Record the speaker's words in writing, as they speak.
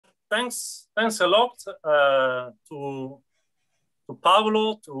thanks a lot to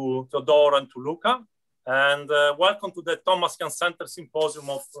Pavlo, to Teodoro, and to Luca. And welcome to the Thomas Young Center Symposium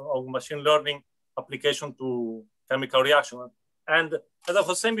of Machine Learning Application to Chemical Reaction. And as I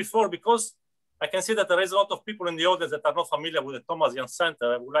was saying before, because I can see that there is a lot of people in the audience that are not familiar with the Thomas Young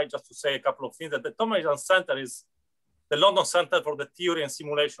Center, I would like just to say a couple of things. That the Thomas Young Center is the London Center for the Theory and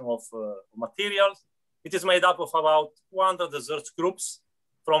Simulation of Materials. It is made up of about 200 research groups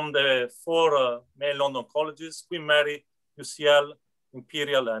from the four main London colleges: Queen Mary, UCL,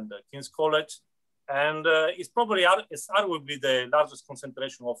 Imperial, and King's College. And it's arguably the largest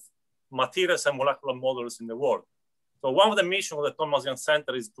concentration of materials and molecular models in the world. So one of the missions of the Thomas Young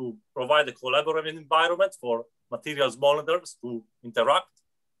Center is to provide a collaborative environment for materials monitors to interact.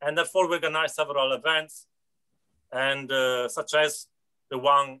 And therefore, we organize several events, and such as the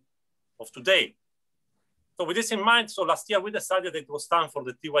one of today. So with this in mind, so last year we decided it was time for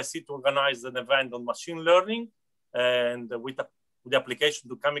the TYC to organize an event on machine learning and with the application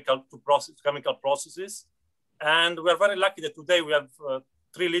to chemical processes. And we are very lucky that today we have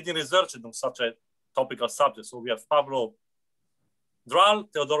three leading researchers on such a topical subject. So we have Pavlo Dral,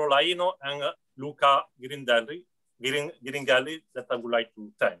 Teodoro Laino, and Luca Ghiringhelli that I would like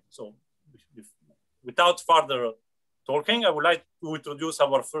to thank. So without further talking, I would like to introduce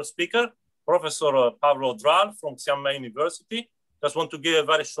our first speaker, Professor Pavlo Dral from Xiamen University. Just want to give a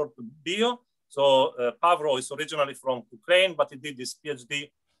very short bio. So Pavlo is originally from Ukraine, but he did his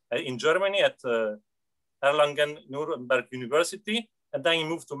PhD in Germany at Erlangen-Nuremberg University. And then he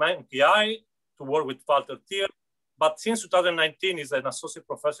moved to MPI to work with Walter Thiel. But since 2019, he's an associate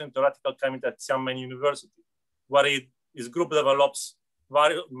professor in theoretical chemistry at Xiamen University, where his group develops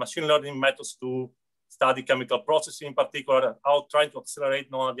various machine learning methods to study chemical processing, in particular, how trying to accelerate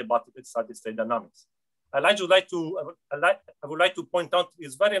non-adiabatic steady-state dynamics. I would like to point out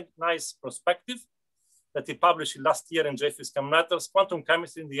his very nice perspective that he published last year in JPhys Chem Letters, Quantum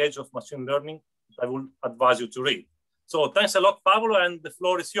Chemistry in the Age of Machine Learning. I will advise you to read. So thanks a lot, Pavlo, and the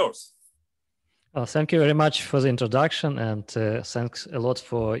floor is yours. Well, thank you very much for the introduction, and thanks a lot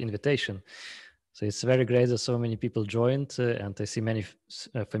for invitation. So it's very great that so many people joined, and I see many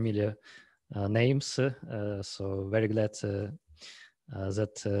familiar names. So very glad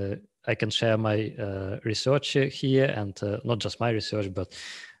that I can share my research here, and not just my research, but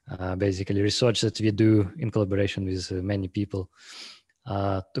basically research that we do in collaboration with many people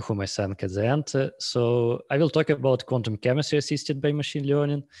to whom I thank at the end. So I will talk about quantum chemistry assisted by machine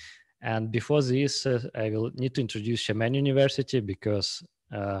learning. And before this, I will need to introduce Xiamen University because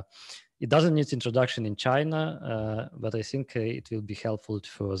it doesn't need introduction in China, but I think it will be helpful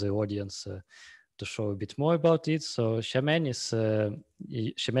for the audience to show a bit more about it. So Xiamen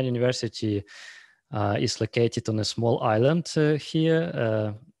University is located on a small island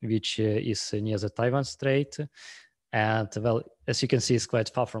here, which is near the Taiwan Strait. And well, as you can see, it's quite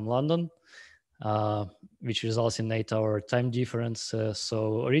far from London, which results in 8-hour time difference.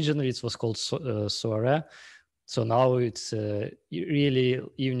 So originally it was called soirée. So now it's really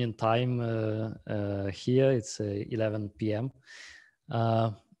evening time here. It's 11 p.m.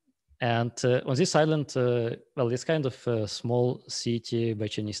 And on this island, well, it's kind of a small city by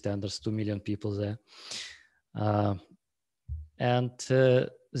Chinese standards, 2 million people there. And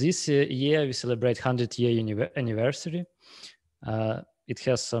this year we celebrate 100-year anniversary. It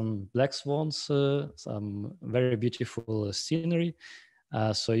has some black swans, some very beautiful scenery.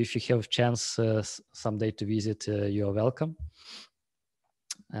 So if you have a chance someday to visit, you are welcome.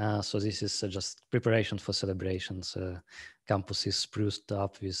 So this is just preparation for celebrations. Campus is spruced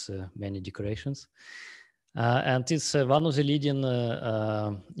up with many decorations. And it's one of the leading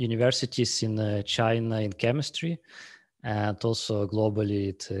universities in China in chemistry. And also globally,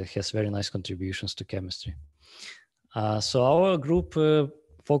 it has very nice contributions to chemistry. So our group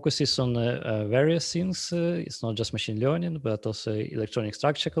focuses on various things. It's not just machine learning, but also electronic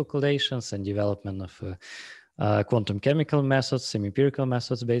structure calculations and development of quantum chemical methods, semi-empirical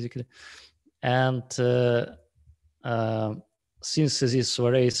methods, basically. And since this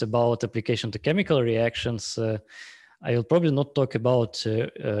array is about application to chemical reactions, I will probably not talk about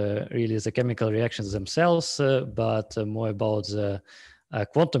really the chemical reactions themselves, but more about the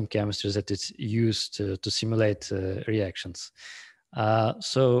quantum chemistry that is used to simulate reactions.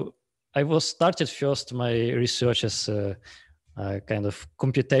 So I started first my research as kind of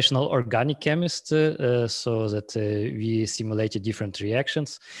computational organic chemist, so that we simulated different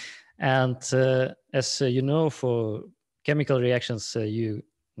reactions. And as you know, for chemical reactions, you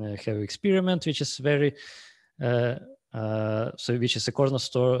have experiment, which is very so which is a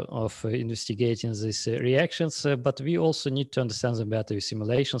cornerstone of investigating these reactions, but we also need to understand them better with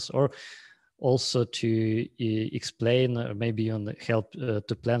simulations, or also to explain or maybe even help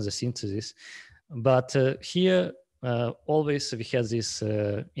to plan the synthesis. But here always we have this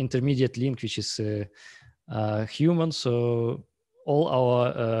intermediate link, which is human. So all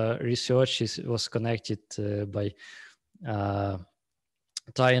our research was connected by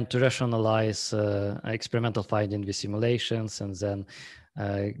trying to rationalize experimental finding with simulations and then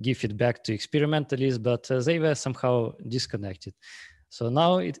give feedback to experimentalists, but they were somehow disconnected. So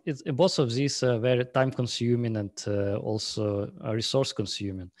now both of these are very time consuming and also resource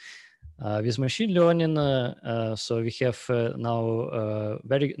consuming. With machine learning, so we have now a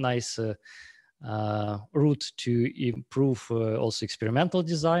very nice route to improve also experimental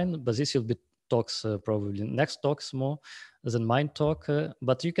design, but this will be talks probably next talks more than mine talk.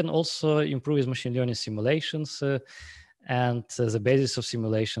 But you can also improve with machine learning simulations and the basis of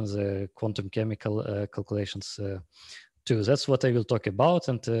simulations, quantum chemical calculations too. That's what I will talk about.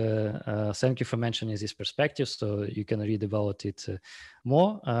 And thank you for mentioning this perspective, so you can read about it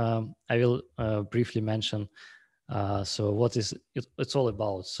more. I will briefly mention so what is it's all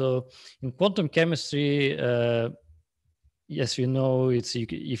about. So in quantum chemistry, yes, we know it's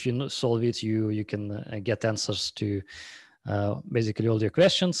if you solve it, you can get answers to basically all your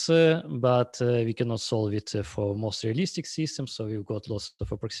questions, but we cannot solve it for most realistic systems. So we've got lots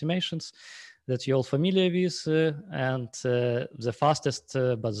of approximations that you're all familiar with, and the fastest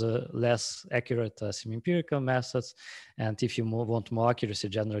but the less accurate are semi-empirical methods. And if you want more accuracy,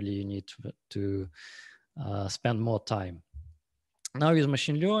 generally you need to spend more time. Now with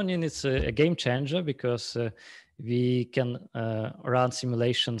machine learning, it's a game changer because we can run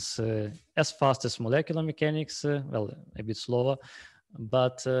simulations as fast as molecular mechanics, well, a bit slower,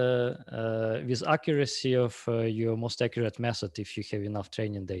 but with accuracy of your most accurate method if you have enough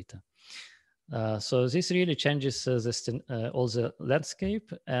training data. So this really changes all the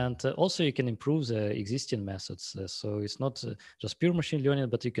landscape, and also you can improve the existing methods. So it's not just pure machine learning,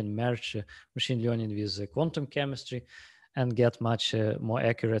 but you can merge machine learning with quantum chemistry and get much more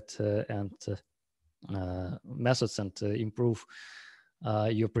accurate and methods and improve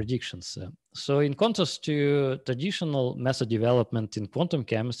your predictions. So in contrast to traditional method development in quantum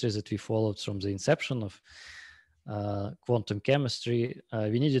chemistry that we followed from the inception of quantum chemistry,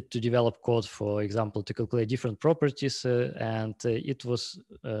 we needed to develop code, for example, to calculate different properties, and it was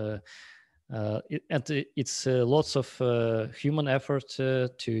it's lots of human effort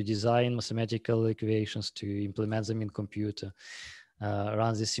to design mathematical equations, to implement them in computer,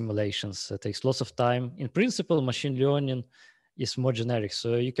 run the simulations. It takes lots of time. In principle, machine learning is more generic.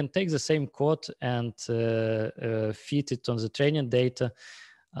 So you can take the same code and fit it on the training data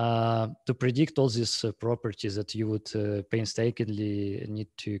to predict all these properties that you would painstakingly need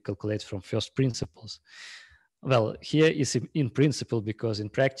to calculate from first principles. Well, here is in principle, because in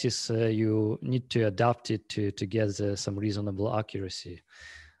practice you need to adapt it to get some reasonable accuracy.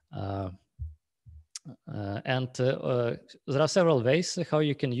 And there are several ways how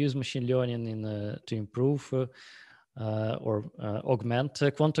you can use machine learning to improve or augment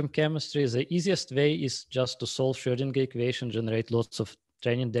quantum chemistry. The easiest way is just to solve Schrödinger equation, generate lots of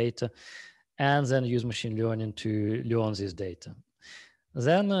training data, and then use machine learning to learn this data.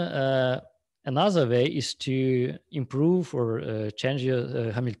 Then another way is to improve or change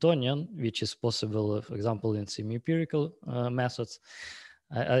your Hamiltonian, which is possible, for example, in semi-empirical methods.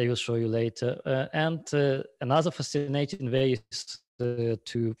 I will show you later. And another fascinating way is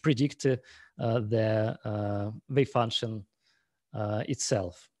to predict the wave function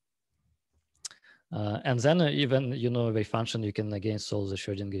itself. And then even, wave function, you can again solve the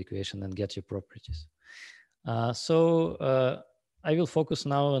Schrödinger equation and get your properties. So I will focus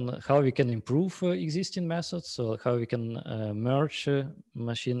now on how we can improve existing methods, so how we can merge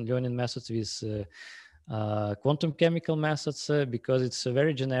machine learning methods with quantum chemical methods, because it's a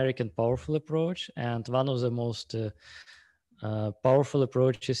very generic and powerful approach. And one of the most powerful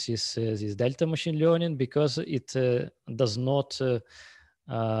approaches is this delta machine learning, because it does not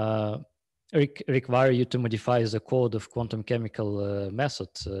require you to modify the code of quantum chemical method.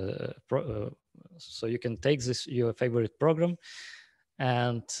 So you can take your favorite program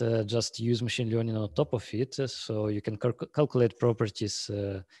and just use machine learning on top of it. So you can calculate properties,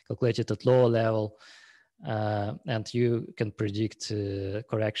 calculate it at lower level, and you can predict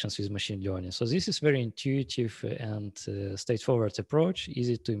corrections with machine learning. So this is very intuitive and straightforward approach,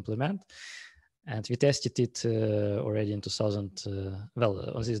 easy to implement. And we tested it already in 2000,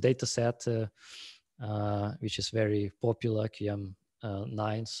 on this data set, which is very popular,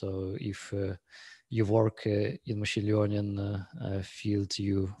 QM9. So if you work in machine learning field,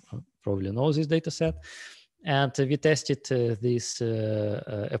 you probably know this data set. And we tested this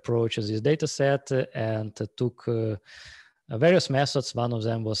approach of this data set and took various methods. One of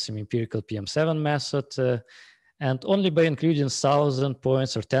them was semi-empirical PM7 method. And only by including 1,000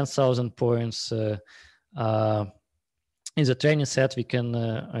 points or 10,000 points in the training set, we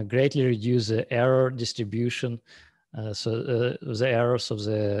can greatly reduce the error distribution. So the errors of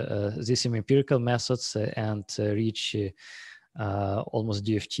these empirical methods and reach almost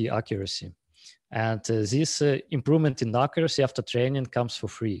DFT accuracy. And this improvement in accuracy after training comes for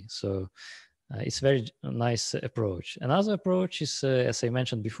free. So it's a very nice approach. Another approach is, as I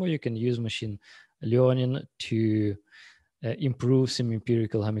mentioned before, you can use machine learning to improve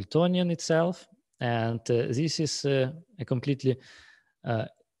semi-empirical Hamiltonian itself. And this is a completely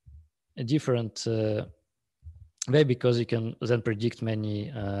different way, because you can then predict many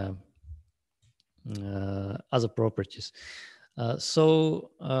other properties.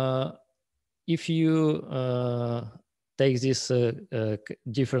 So if you take these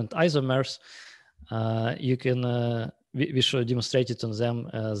different isomers, you can, we should demonstrate it on them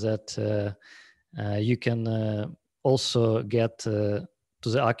that you can also get to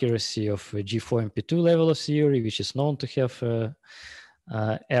the accuracy of G4 MP2 level of theory, which is known to have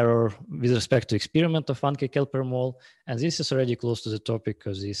error with respect to experiment of 1 kcal per mole. And this is already close to the topic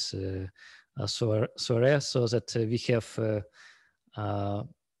of this soirée, so that we have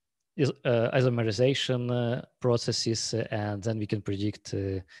isomerization processes, and then we can predict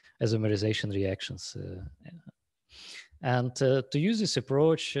isomerization reactions. And to use this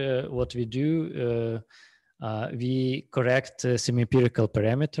approach, what we do, we correct semi-empirical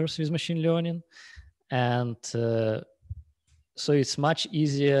parameters with machine learning. And so it's much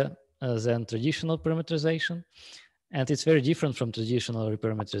easier than traditional parameterization. And it's very different from traditional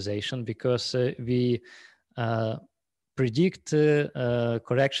reparameterization, because we predict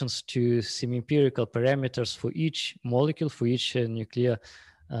corrections to semi-empirical parameters for each molecule, for each nuclear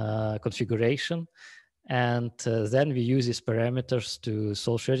configuration. And then we use these parameters to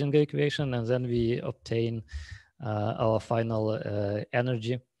solve Schrödinger equation, and then we obtain our final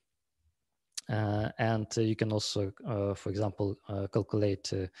energy. And you can also, for example,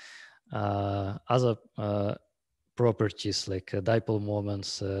 calculate other properties like dipole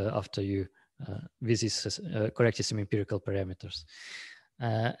moments after you with these corrected semi-empirical parameters.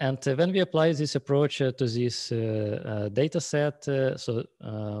 And when we apply this approach to this data set, so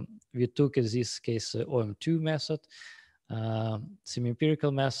we took in this case OM2 method,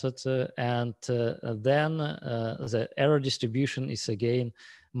 semi-empirical method, and then the error distribution is again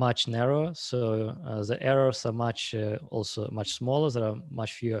much narrower. So the errors are also much smaller. There are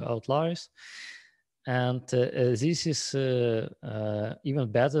much fewer outliers. And this is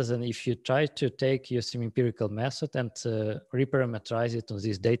even better than if you try to take your semi-empirical method and reparameterize it on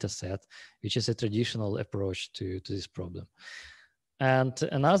this data set, which is a traditional approach to this problem. And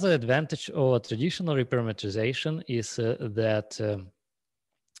another advantage of traditional reparameterization is that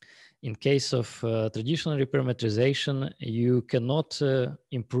in case of traditional reparameterization, you cannot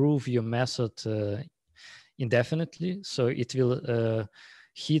improve your method indefinitely. So it will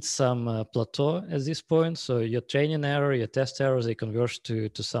hit some plateau at this point. So your training error, your test errors, they converge to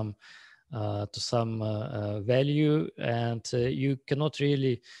some value, and you cannot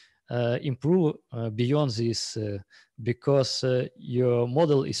really improve beyond this because your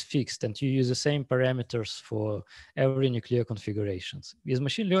model is fixed and you use the same parameters for every nuclear configurations. With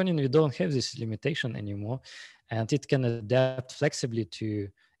machine learning, we don't have this limitation anymore, and it can adapt flexibly to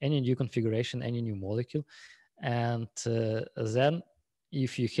any new configuration, any new molecule. And then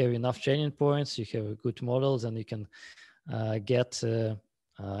if you have enough training points, you have a good model, then you can get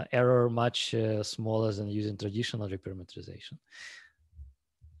error much smaller than using traditional reparameterization.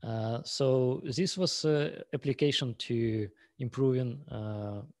 So this was application to improving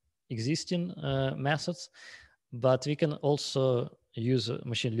existing methods, but we can also use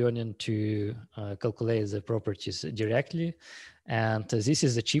machine learning to calculate the properties directly. And this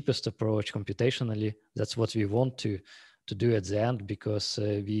is the cheapest approach computationally. That's what we want to do at the end, because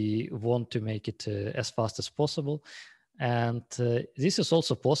we want to make it as fast as possible. And this is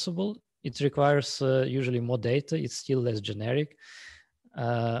also possible. It requires usually more data. It's still less generic,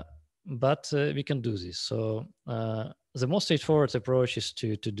 but we can do this. So the most straightforward approach is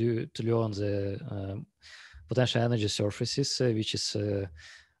to learn the potential energy surfaces, which is a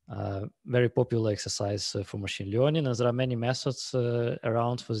very popular exercise for machine learning. And there are many methods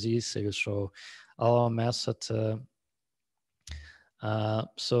around for this. I will show our method.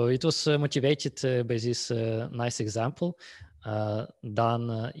 So it was motivated by this nice example.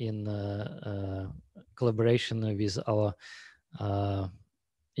 done in collaboration with our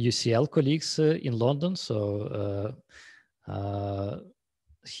UCL colleagues in London. So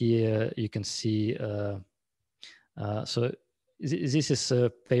here you can see, so this is a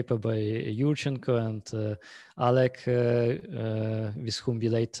paper by Yurchenko and Alec, with whom we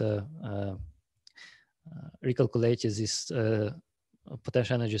later recalculated this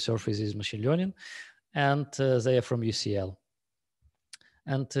potential energy surface with machine learning, and they are from UCL.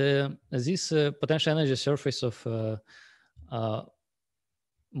 And this potential energy surface of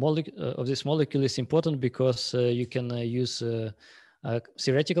this molecule is important because you can use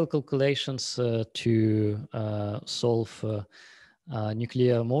theoretical calculations to solve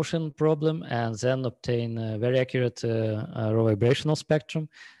nuclear motion problem and then obtain a very accurate raw vibrational spectrum.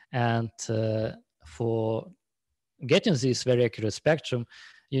 And for getting this very accurate spectrum,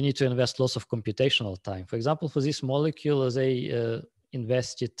 you need to invest lots of computational time. For example, for this molecule, they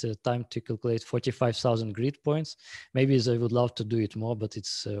invested time to calculate 45,000 grid points. Maybe they would love to do it more, but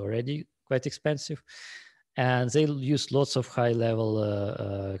it's already quite expensive. And they use lots of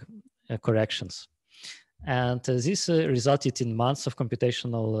high-level corrections. And this resulted in months of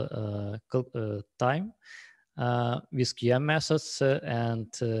computational time with QM methods. And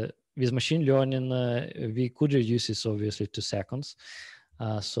with machine learning, we could reduce this obviously to seconds.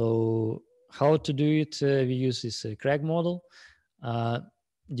 So how to do it? We use this Craig model,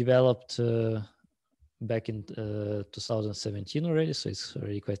 developed back in 2017 already. So it's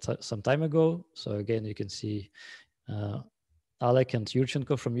already quite some time ago. So again, you can see Alec and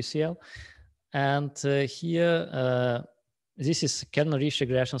Yurchenko from UCL. And here, this is kernel-rich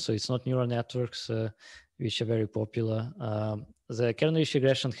regression, so it's not neural networks, which are very popular. The kernel-rich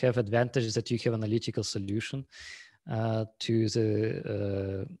regression have advantages that you have analytical solution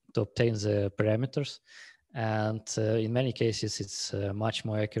to obtain the parameters. And in many cases, it's much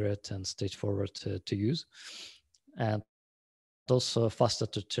more accurate and straightforward to use. And also faster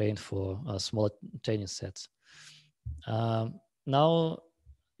to train for smaller training sets. Now,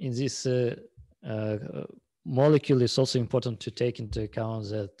 in this molecule, it's also important to take into account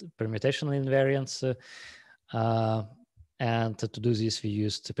the permutational invariance. And to do this, we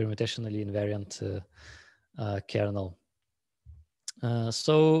used the permutationally invariant kernel.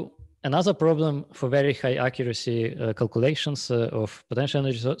 So another problem for very high accuracy calculations of potential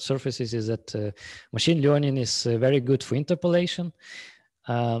energy surfaces is that machine learning is very good for interpolation.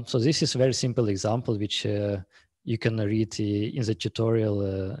 So this is a very simple example, which you can read in the tutorial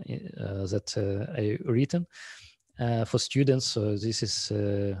that I written for students. So this is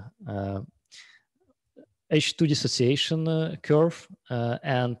H2 dissociation curve.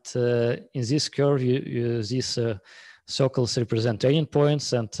 And in this curve, these circles represent training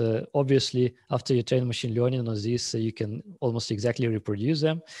points. And obviously, after you train machine learning on this, you can almost exactly reproduce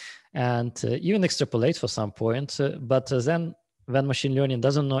them and even extrapolate for some points. But then when machine learning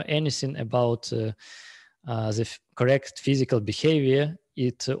doesn't know anything about the correct physical behavior,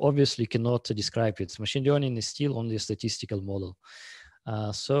 it obviously cannot describe it. Machine learning is still only a statistical model.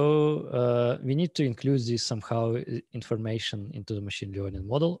 So we need to include this somehow information into the machine learning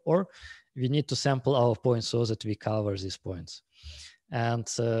model, or we need to sample our points so that we cover these points. And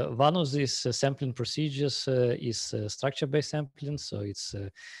one of these sampling procedures is structure-based sampling. So it's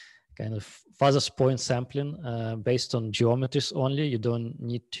kind of furthest point sampling based on geometries only. You don't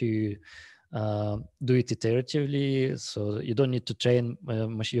need to do it iteratively. So you don't need to train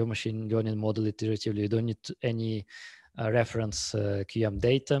your machine learning model iteratively. You don't need any reference QM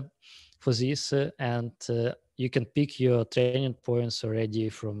data for this. And you can pick your training points already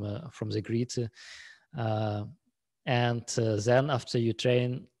from the grid. And then after you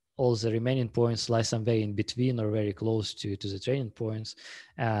train, all the remaining points lie somewhere in between or very close to the training points,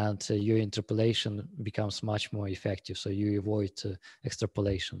 and your interpolation becomes much more effective. So you avoid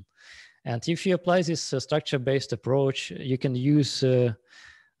extrapolation. And if you apply this structure-based approach, you can use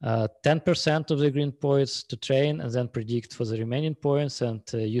 10% of the grid points to train and then predict for the remaining points, and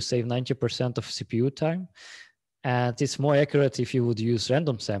you save 90% of CPU time. And it's more accurate if you would use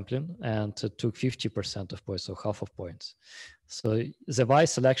random sampling and took 50% of points, so half of points. So the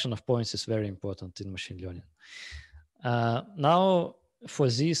wise selection of points is very important in machine learning. Now, for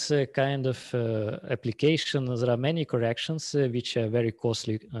this kind of application, there are many corrections which are very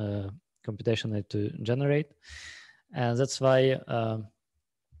costly computationally to generate. And that's why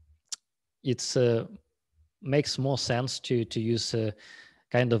it makes more sense to use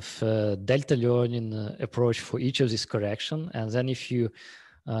kind of delta learning approach for each of these corrections. And then if you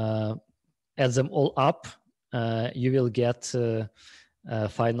add them all up, you will get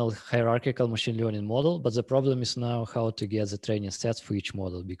final hierarchical machine learning model. But the problem is now how to get the training sets for each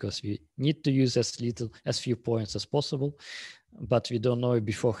model, because we need to use as few points as possible, but we don't know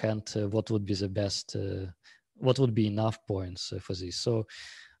beforehand what would be the best, what would be enough points for this. So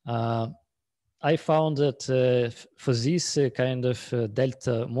I found that for these kind of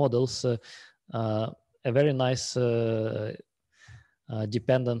delta models, a very nice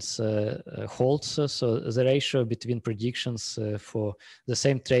dependence holds. So the ratio between predictions for the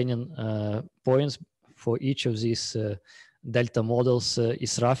same training points for each of these delta models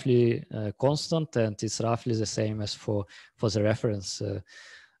is roughly constant, and it's roughly the same as for the reference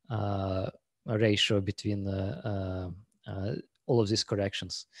ratio between all of these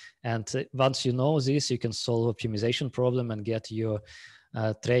corrections. And once you know this, you can solve optimization problem and get your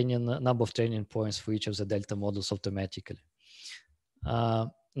number of training points for each of the delta models automatically.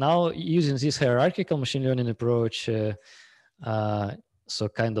 Now, using this hierarchical machine learning approach, so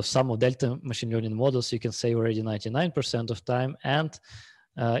kind of sum of delta machine learning models, you can save already 99% of time, and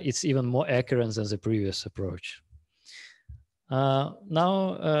it's even more accurate than the previous approach.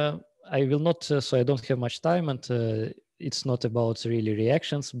 Now, I will not, so I don't have much time, and it's not about really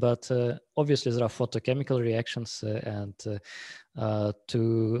reactions, but obviously there are photochemical reactions, and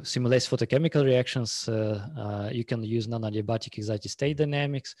to simulate photochemical reactions, you can use non-adiabatic excited state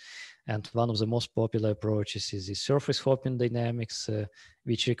dynamics. And one of the most popular approaches is the surface hopping dynamics,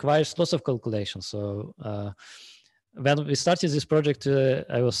 which requires lots of calculations. So when we started this project,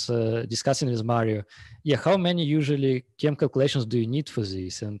 I was discussing with Mario, how many usually chem calculations do you need for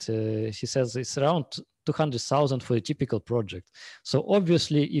this? And he says it's around 200,000 for a typical project. So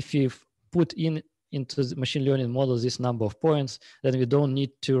obviously, if you put into the machine learning model this number of points, then we don't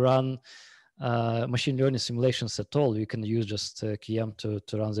need to run machine learning simulations at all. We can use just QM to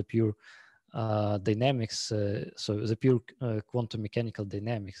run the pure dynamics, so the pure quantum mechanical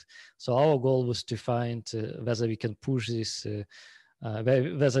dynamics. So our goal was to find whether we can push this,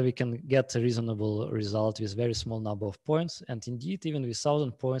 whether we can get a reasonable result with very small number of points. And indeed, even with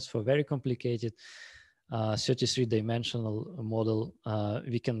 1,000 points for very complicated 33-dimensional model,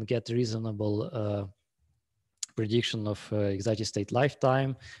 we can get reasonable prediction of excited state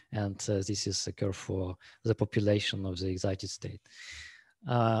lifetime, and this is a curve for the population of the excited state.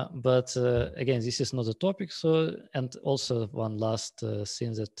 But again, this is not the topic. So, and also one last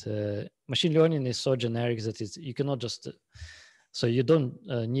thing, that machine learning is so generic that you cannot just, so you don't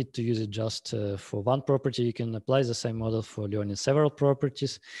need to use it just for one property. You can apply the same model for learning several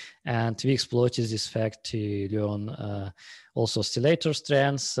properties. And we exploited this fact to learn also oscillator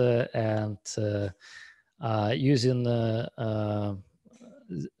strands, and using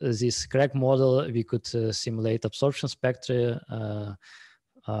this crack model, we could simulate absorption spectra,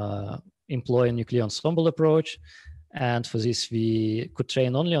 employ a nuclear ensemble approach. And for this, we could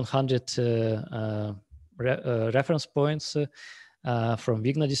train only on 100 reference points from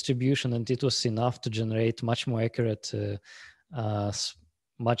Wigner distribution, and it was enough to generate much more accurate,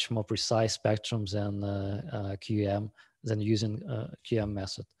 much more precise spectrums than QM, than using QM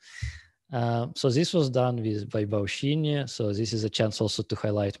method. So this was done by Bauschini. So this is a chance also to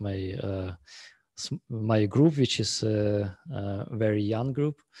highlight my group, which is a very young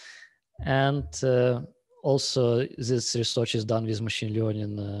group. And also this research is done with machine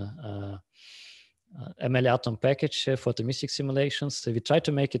learning ML atom package for atomistic simulations. So we try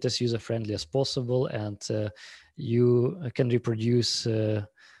to make it as user-friendly as possible, and you can reproduce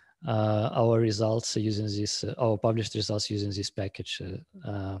our results using this, our published results using this package.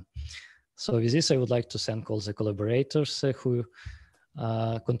 So with this, I would like to thank all the collaborators who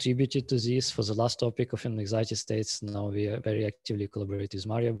contributed to this. For the last topic of excited states, now we are very actively collaborate with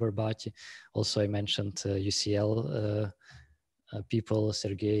Mario Barbati. Also, I mentioned UCL people,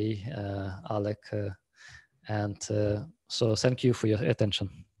 Sergey, Alec, and so thank you for your attention.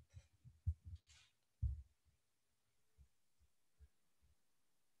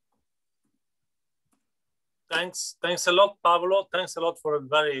 Thanks a lot, Pavlo. Thanks a lot for a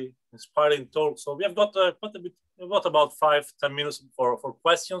very inspiring talk. So we have got we've got about 5-10 minutes for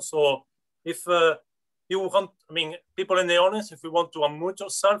questions. So if you want, I mean, people in the audience, if you want to unmute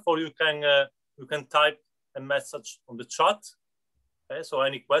yourself, or you can type a message on the chat. Okay, so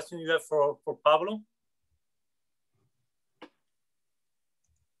any question you have for Pavlo?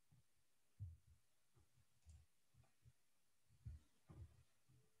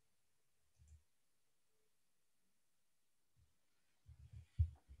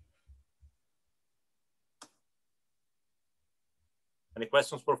 Any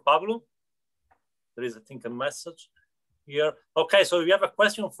questions for Pavlo? There is, I think, a message here. Okay, so we have a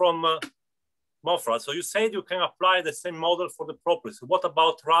question from Mofra, so you said you can apply the same model for the properties. What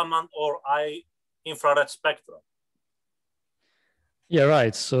about Raman or high infrared spectra? Yeah,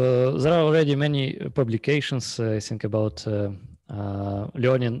 right. So there are already many publications, I think, about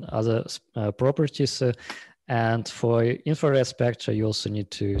learning other properties. And for infrared spectra, you also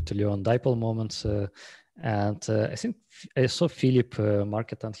need to learn dipole moments. And I think I saw Philip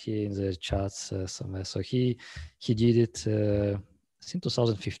Marketant here in the chats somewhere. So he did it, I think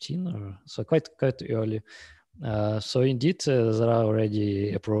 2015 or so, quite early. So indeed, there are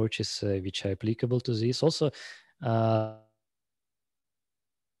already approaches which are applicable to this. Also,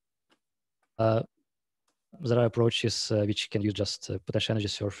 there are approaches which can use just potential energy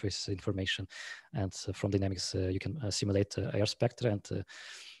surface information, and from dynamics you can simulate air spectra. And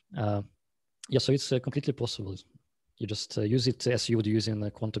yeah, so it's completely possible. You just use it as you would use in a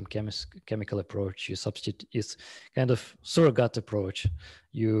quantum chemical approach. You substitute, it's kind of surrogate approach.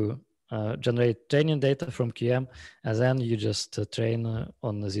 You generate training data from QM, and then you just train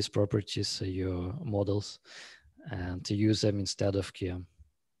on these properties your models, and to use them instead of QM.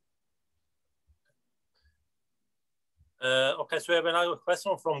 Okay, so we have another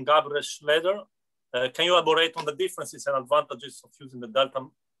question from Gabriel Schleder. Can you elaborate on the differences and advantages of using the delta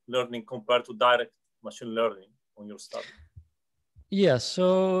learning compared to direct machine learning on your study? Yeah,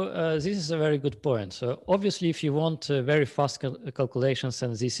 so this is a very good point. So obviously, if you want very fast calculations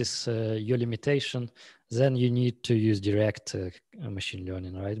and this is your limitation, then you need to use direct machine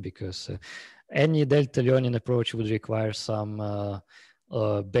learning, right? Because any delta learning approach would require some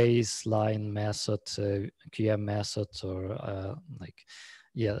baseline method, QM method, or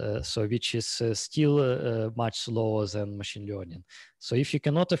so which is still much slower than machine learning. So if you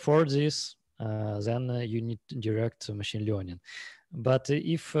cannot afford this, then you need direct machine learning. But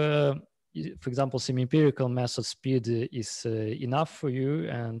if, for example, semi-empirical method speed is enough for you,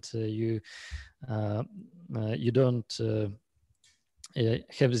 and you don't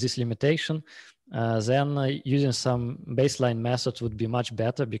have this limitation, then using some baseline method would be much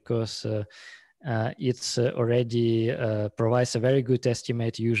better, because it's already provides a very good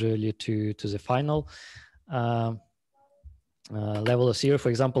estimate usually to the final level of zero. For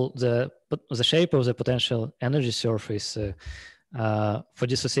example, the shape of the potential energy surface for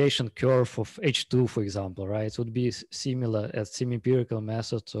dissociation curve of H2, for example, right? It would be similar as semi-empirical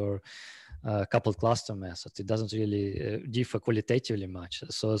method or coupled cluster method. It doesn't really differ qualitatively much.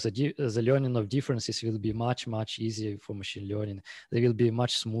 So the learning of differences will be much easier for machine learning. They will be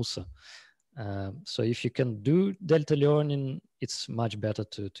much smoother. So if you can do delta learning, it's much better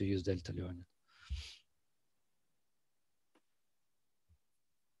to use delta learning.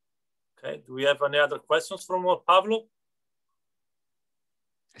 Okay, do we have any other questions from Pavlo?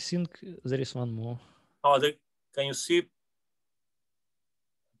 I think there is one more. Oh, can you see?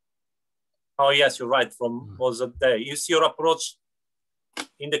 Oh, yes, you're right. From was that day? You see your approach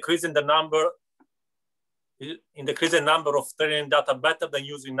in decreasing the number of training data better than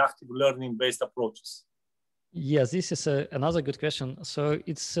using active learning-based approaches. Yes, this is another good question. So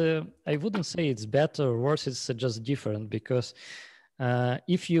it's I wouldn't say it's better or worse. It's just different, because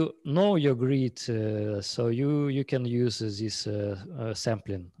if you know your grid, so you can use this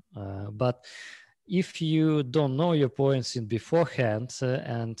sampling. But if you don't know your points in beforehand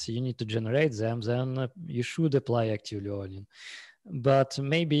and you need to generate them, then you should apply active learning. But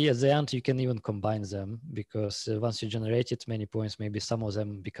maybe at the end you can even combine them, because once you generated many points, maybe some of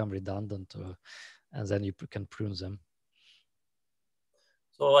them become redundant, and then you can prune them.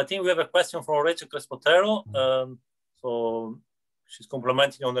 So I think we have a question from Rachel Crespotero. So she's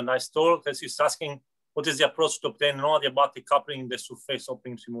complimenting on the nice talk. She's asking, what is the approach to obtain non-adiabatic coupling in the surface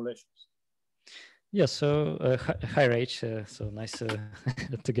opening simulations? Yeah, so hi Rach, so nice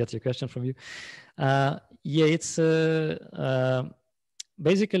to get your question from you. Yeah, it's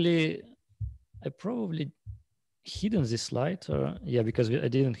basically, I probably hidden this slide, or yeah, because I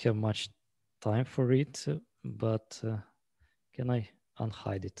didn't have much time for it, but can I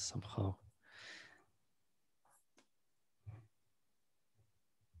unhide it somehow?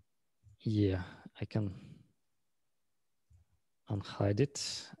 Yeah, I can unhide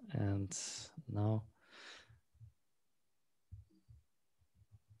it, and now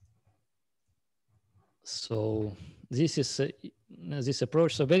so this is this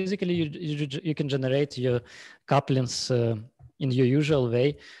approach. So basically you can generate your couplings in your usual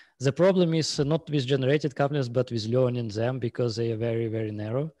way. The problem is not with generated couplings, but with learning them, because they are very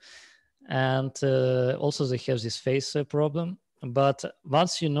narrow, and also they have this phase problem. But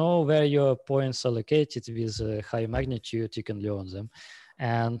once you know where your points are located with high magnitude, you can learn them.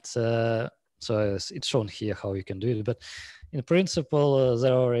 And So it's shown here how you can do it, but in principle,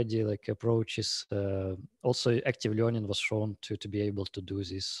 there are already like approaches. Also, active learning was shown to be able to do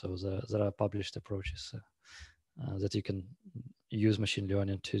this. So there are published approaches that you can use machine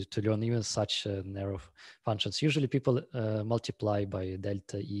learning to learn even such narrow functions. Usually people multiply by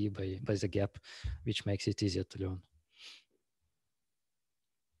delta E, by the gap, which makes it easier to learn.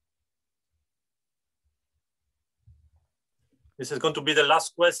 This is going to be the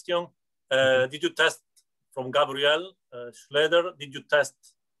last question. Did you test, from Gabriel Schroeder, did you test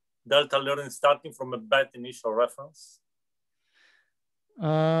delta learning starting from a bad initial reference?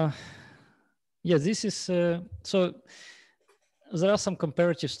 Yeah, this is, so there are some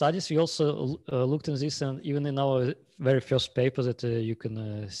comparative studies. We also looked at this, and even in our very first paper that you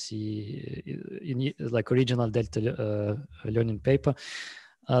can see in like original delta learning paper,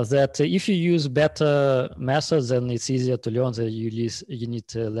 that if you use better methods, then it's easier to learn, that you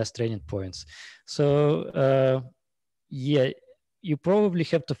need less training points. So yeah, you probably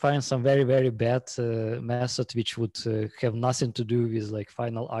have to find some very, very bad method which would have nothing to do with like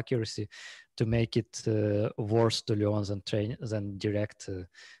final accuracy to make it worse to learn than direct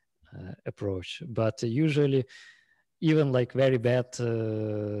approach. But usually, even like very bad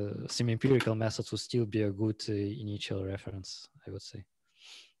semi-empirical methods would still be a good initial reference, I would say.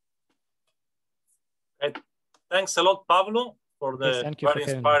 Okay. Thanks a lot, Pavlo, for the very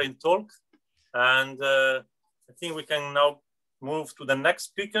inspiring talk. And I think we can now move to the next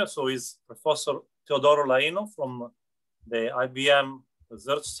speaker. So is Professor Teodoro Laino from the IBM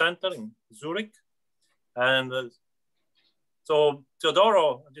Research Center in Zurich. And so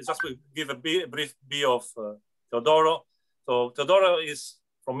Teodoro, just will give a brief bio of Teodoro. So Teodoro is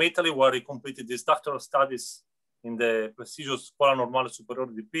from Italy, where he completed his doctoral studies in the prestigious Scuola Normale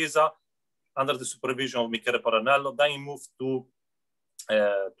Superiore di Pisa under the supervision of Michele Paranello. Then he moved to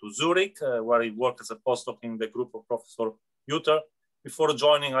Zurich, where he worked as a postdoc in the group of Professor Uter before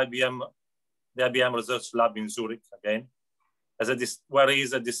joining IBM, the IBM Research Lab in Zurich again, where he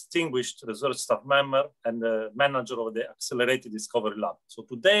is a distinguished research staff member and manager of the Accelerated Discovery Lab. So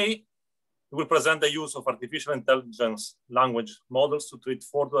today, we will present the use of artificial intelligence language models to treat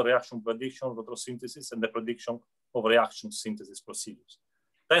further reaction prediction, photosynthesis, and the prediction of reaction synthesis procedures.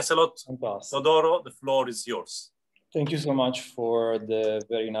 Thanks a lot, Teodoro. The floor is yours. Thank you so much for the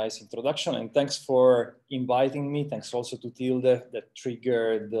very nice introduction, and thanks for inviting me. Thanks also to Tilde that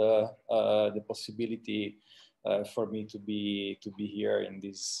triggered the possibility for me to be here in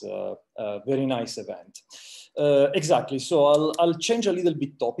this very nice event. Exactly. So I'll change a little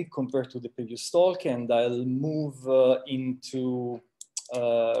bit topic compared to the previous talk, and I'll move into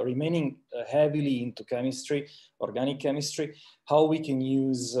remaining heavily into chemistry, organic chemistry, how we can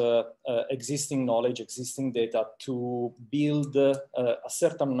use existing knowledge, existing data to build a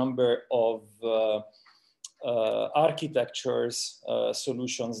certain number of architectures,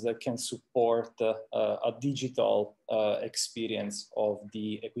 solutions that can support a digital experience of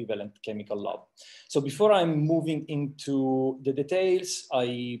the equivalent chemical lab. So before I'm moving into the details,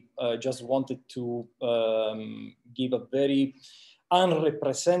 I just wanted to give a very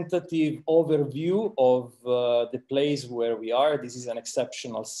unrepresentative overview of the place where we are. This is an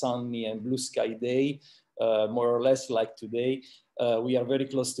exceptional sunny and blue sky day, more or less like today. We are very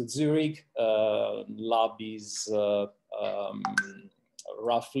close to Zurich. Lab is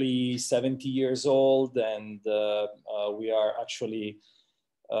roughly 70 years old, and we are actually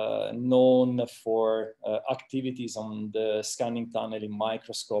known for activities on the scanning tunneling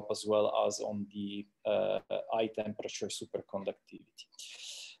microscope, as well as on the high temperature superconductivity.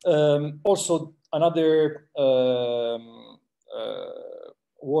 Also, another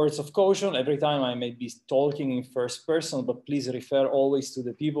words of caution: every time I may be talking in first person, but please refer always to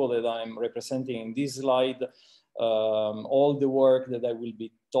the people that I'm representing in this slide. All the work that I will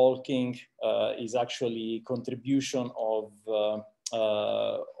be talking is actually contribution of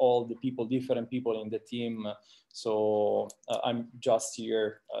all the people, different people in the team. So I'm just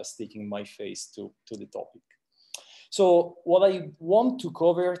here sticking my face to the topic. So what I want to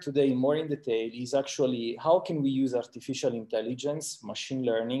cover today more in detail is actually how can we use artificial intelligence, machine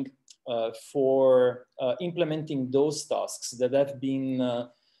learning, for implementing those tasks that have been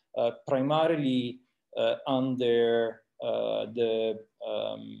primarily under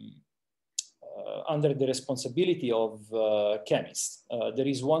the responsibility of chemists. There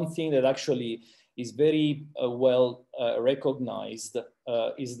is one thing that actually is very well recognized,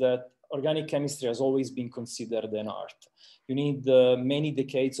 is that organic chemistry has always been considered an art. You need many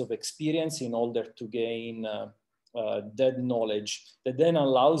decades of experience in order to gain dead knowledge that then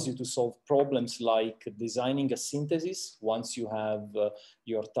allows you to solve problems like designing a synthesis once you have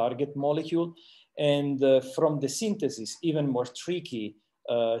your target molecule. And from the synthesis, even more tricky,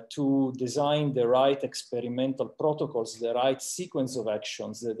 to design the right experimental protocols, the right sequence of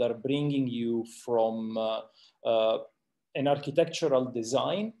actions that are bringing you from an architectural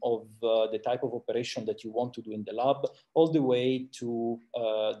design of the type of operation that you want to do in the lab, all the way to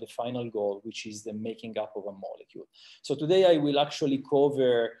the final goal, which is the making up of a molecule. So today I will actually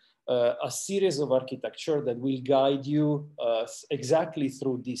cover a series of architecture that will guide you exactly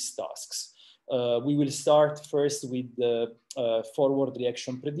through these tasks. We will start first with the forward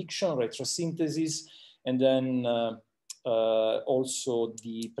reaction prediction, retrosynthesis, and then also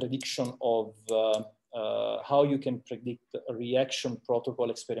the prediction of how you can predict a reaction protocol,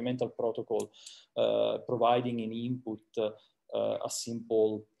 experimental protocol, providing in input a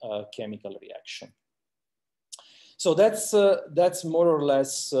simple chemical reaction. So that's more or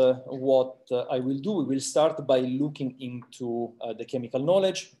less what I will do. We will start by looking into the chemical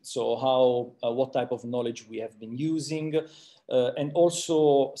knowledge. So how, what type of knowledge we have been using, and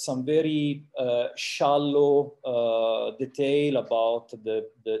also some very shallow detail about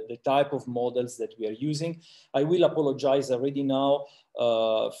the type of models that we are using. I will apologize already now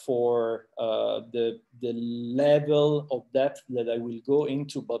for the level of depth that I will go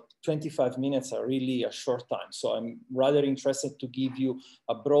into, but 25 minutes are really a short time. So I'm rather interested to give you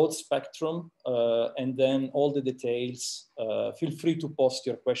a broad spectrum and then all the details. Feel free to post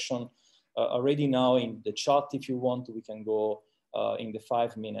your question already now in the chat if you want. We can go in the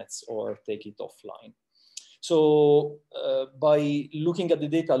 5 minutes or take it offline. So by looking at the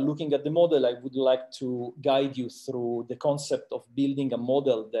data, looking at the model, I would like to guide you through the concept of building a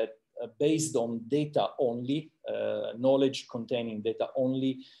model that based on data only, knowledge containing data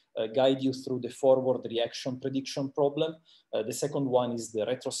only, guide you through the forward reaction prediction problem. The second one is the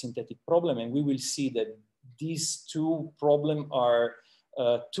retrosynthetic problem. And we will see that these two problems are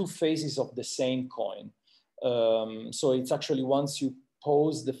two phases of the same coin. So it's actually once you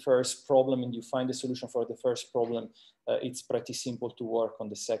pose the first problem and you find the solution for the first problem, it's pretty simple to work on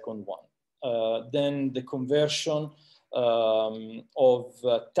the second one. Then the conversion of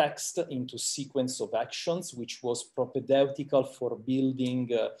text into sequence of actions, which was propedeutical for building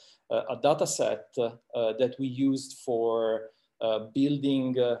a data set that we used for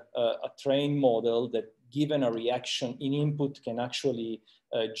building a trained model that, given a reaction in input, can actually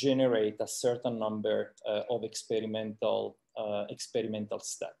generate a certain number of experimental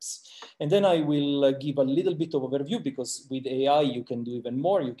steps. And then I will give a little bit of overview, because with AI you can do even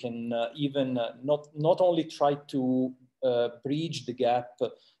more. You can even not only try to bridge the gap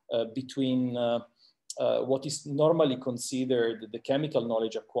between what is normally considered the chemical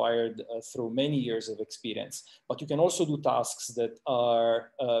knowledge acquired through many years of experience, but you can also do tasks that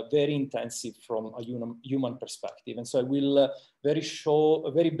are very intensive from a human perspective. And so I will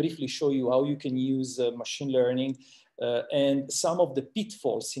very briefly show you how you can use machine learning and some of the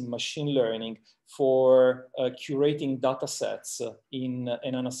pitfalls in machine learning for curating data sets in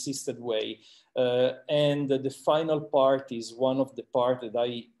an unassisted way. And the final part is one of the parts that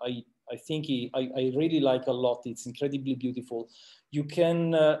I think I really like a lot. It's incredibly beautiful. You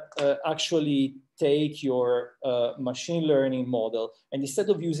can actually take your machine learning model, and instead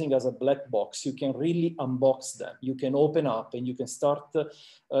of using as a black box, you can really unbox them. You can open up and you can start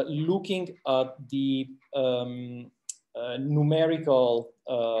looking at the numerical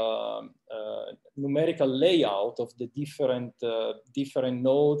layout of the different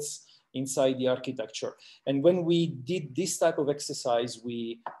nodes inside the architecture. And when we did this type of exercise,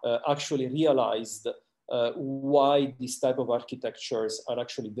 we actually realized why these type of architectures are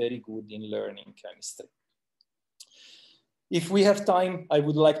actually very good in learning chemistry. If we have time, I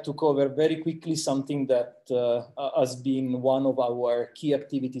would like to cover very quickly something that has been one of our key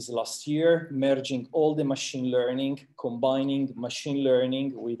activities last year, merging all the machine learning, combining machine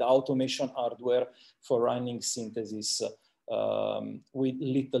learning with automation hardware for running synthesis with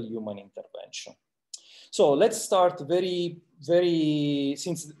little human intervention. So let's start very early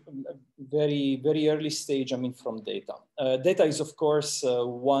stage, I mean, from data. Data is, of course,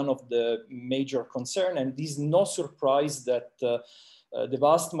 one of the major concerns, and it is no surprise that the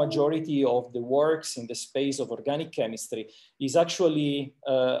vast majority of the works in the space of organic chemistry is actually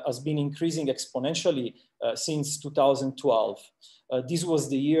has been increasing exponentially since 2012. This was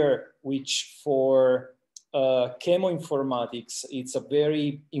the year which, for chemoinformatics, it's a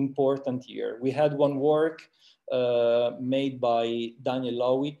very important year. We had one work made by Daniel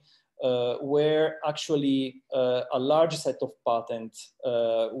Lowy, where actually a large set of patents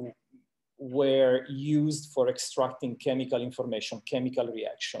were used for extracting chemical information, chemical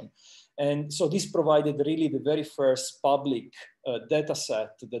reaction. And so this provided really the very first public data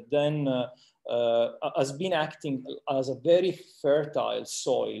set that then has been acting as a very fertile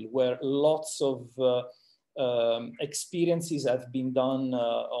soil where lots of experiences have been done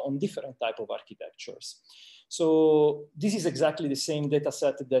on different type of architectures. So this is exactly the same data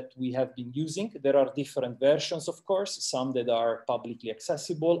set that we have been using. There are different versions, of course, some that are publicly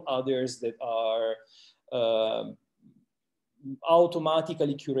accessible, others that are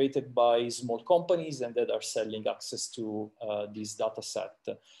automatically curated by small companies and that are selling access to this data set,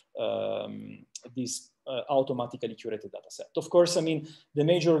 this automatically curated data set. Of course, I mean, the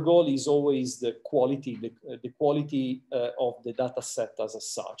major goal is always the quality, the quality of the data set as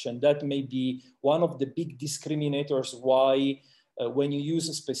such. And that may be one of the big discriminators why when you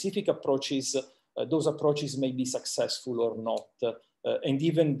use specific approaches, those approaches may be successful or not. And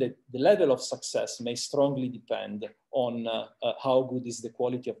even the level of success may strongly depend on how good is the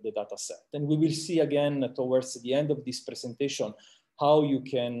quality of the data set. And we will see again towards the end of this presentation how you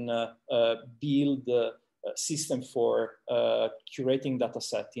can build a system for curating data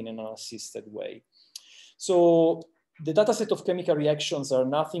set in an assisted way. So the data set of chemical reactions are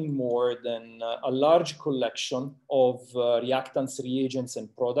nothing more than a large collection of reactants, reagents,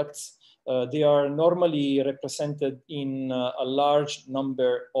 and products. They are normally represented in a large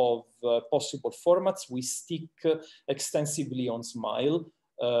number of possible formats. We stick extensively on SMILE.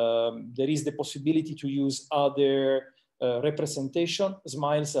 There is the possibility to use other representation.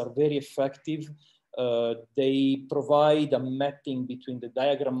 SMILEs are very effective. They provide a mapping between the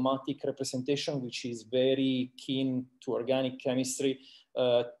diagrammatic representation, which is very keen to organic chemistry,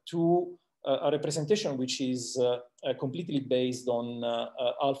 to a representation which is completely based on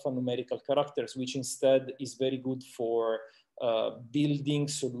alphanumerical characters, which instead is very good for building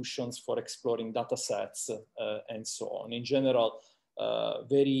solutions for exploring data sets and so on. In general,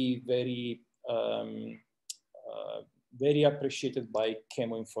 very appreciated by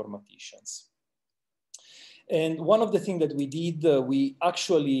chemoinformaticians. And one of the things that we did, we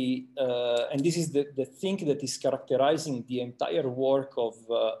actually, and this is the thing that is characterizing the entire work of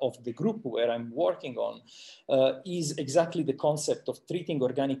the group where I'm working on, is exactly the concept of treating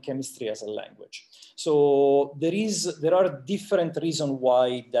organic chemistry as a language. So there are different reasons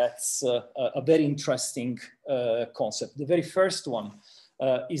why that's a very interesting concept. The very first one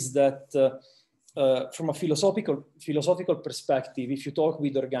is that from a philosophical perspective, if you talk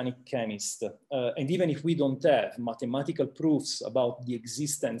with organic chemists, and even if we don't have mathematical proofs about the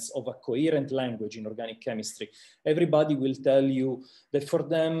existence of a coherent language in organic chemistry, everybody will tell you that for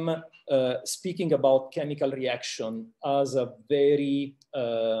them, speaking about chemical reaction as a very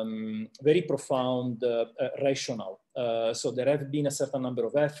profound rationale. So there have been a certain number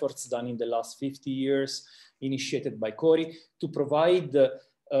of efforts done in the last 50 years, initiated by Corey, to provide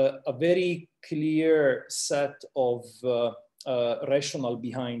a very clear set of rationale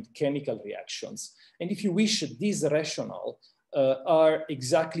behind chemical reactions. And if you wish, these rationale are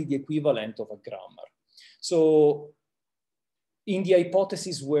exactly the equivalent of a grammar. So in the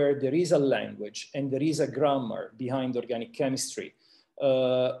hypothesis where there is a language and there is a grammar behind organic chemistry,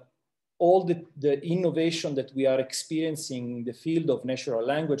 all the innovation that we are experiencing in the field of natural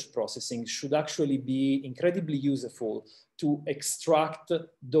language processing should actually be incredibly useful to extract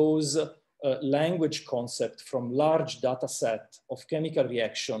those language concepts from large data set of chemical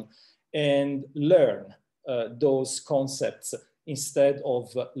reaction and learn those concepts instead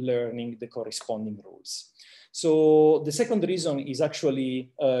of learning the corresponding rules. So the second reason is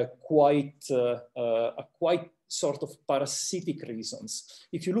actually quite sort of parasitic reasons.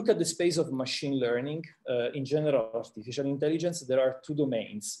 If you look at the space of machine learning, in general, artificial intelligence, there are two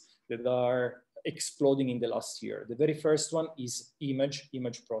domains that are exploding in the last year. The very first one is image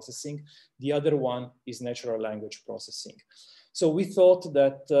processing. The other one is natural language processing. So we thought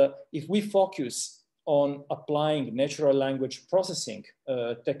that if we focus on applying natural language processing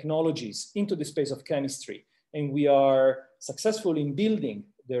technologies into the space of chemistry, and we are successful in building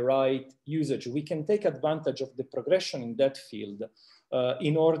the right usage, we can take advantage of the progression in that field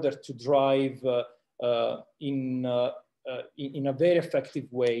in order to drive in a very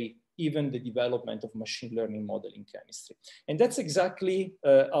effective way even the development of machine learning model in chemistry. And that's exactly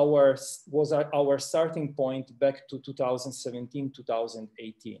our starting point back to 2017,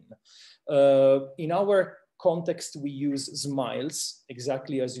 2018. In our context, we use SMILEs,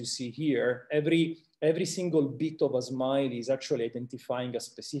 exactly as you see here. Every single bit of a SMILE is actually identifying a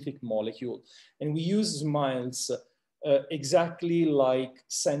specific molecule. And we use SMILEs exactly like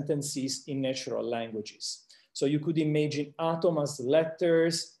sentences in natural languages. So you could imagine atom as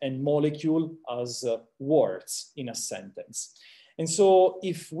letters and molecule as words in a sentence. And so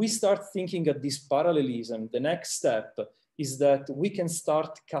if we start thinking at this parallelism, the next step is that we can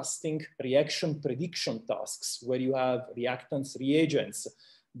start casting reaction prediction tasks where you have reactants, reagents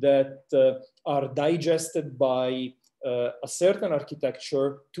that are digested by a certain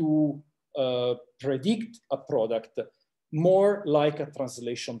architecture to predict a product more like a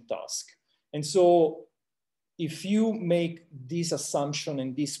translation task. And so if you make this assumption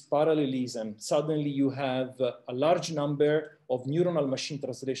and this parallelism, suddenly you have a large number of neuronal machine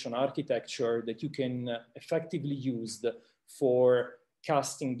translation architecture that you can effectively use for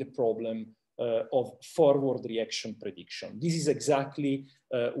casting the problem of forward reaction prediction. This is exactly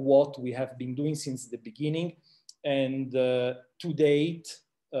what we have been doing since the beginning. And to date,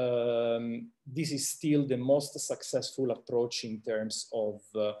 this is still the most successful approach in terms of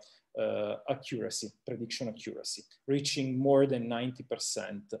accuracy, prediction accuracy, reaching more than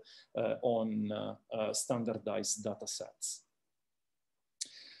 90% on standardized data sets.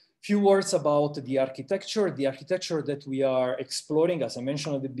 Few words about the architecture. The architecture that we are exploring, as I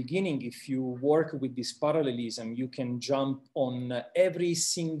mentioned at the beginning, if you work with this parallelism, you can jump on every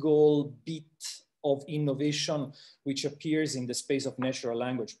single bit of innovation which appears in the space of natural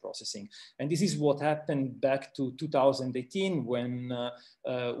language processing. And this is what happened back to 2018 when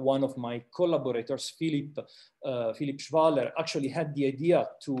one of my collaborators, Philip Schwaller, actually had the idea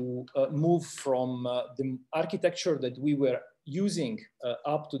to move from the architecture that we were using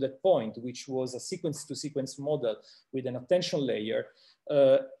up to that point, which was a sequence-to-sequence model with an attention layer,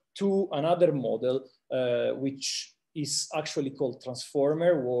 to another model, which is actually called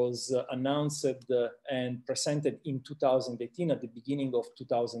Transformer, was announced and presented in 2018, at the beginning of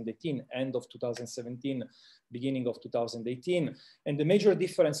 2018, end of 2017, beginning of 2018. And the major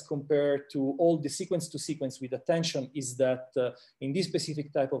difference compared to all the sequence-to-sequence with attention is that in this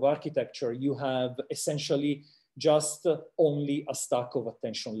specific type of architecture, you have essentially just only a stack of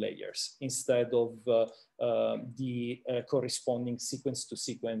attention layers instead of the corresponding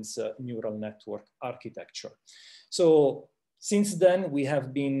sequence-to-sequence neural network architecture. So since then, we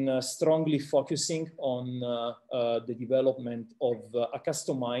have been strongly focusing on the development of a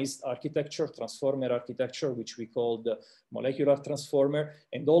customized architecture, transformer architecture, which we call the molecular transformer.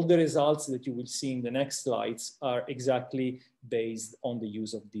 And all the results that you will see in the next slides are exactly based on the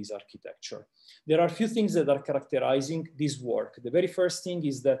use of this architecture. There are a few things that are characterizing this work. The very first thing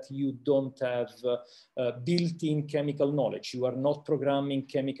is that you don't have built-in chemical knowledge. You are not programming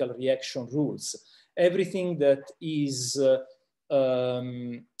chemical reaction rules. Everything that is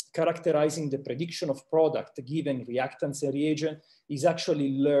characterizing the prediction of product given reactants and reagent is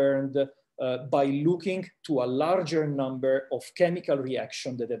actually learned by looking to a larger number of chemical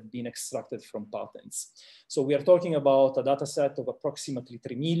reactions that have been extracted from patents. So we are talking about a data set of approximately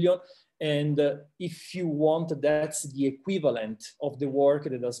 3 million. And if you want, that's the equivalent of the work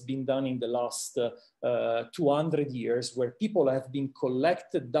that has been done in the last 200 years, where people have been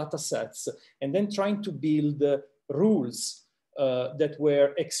collected data sets and then trying to build rules that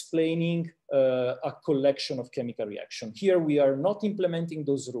were explaining a collection of chemical reaction. Here we are not implementing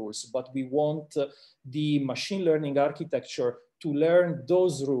those rules, but we want the machine learning architecture to learn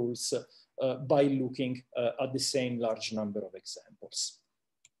those rules by looking at the same large number of examples.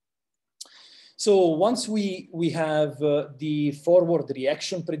 So once we have the forward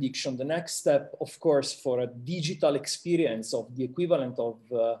reaction prediction, the next step, of course, for a digital experience of the equivalent of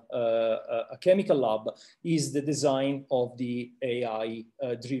a chemical lab is the design of the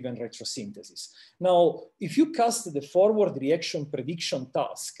AI-driven retrosynthesis. Now, if you cast the forward reaction prediction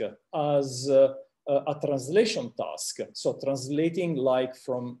task as a translation task, so translating like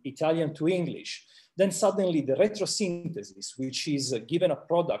from Italian to English, then suddenly the retrosynthesis, which is given a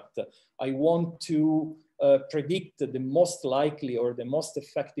product, I want to predict the most likely or the most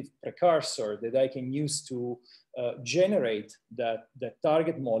effective precursor that I can use to generate that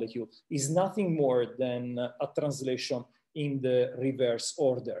target molecule, is nothing more than a translation in the reverse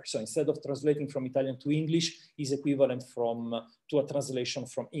order. So instead of translating from Italian to English, is equivalent to a translation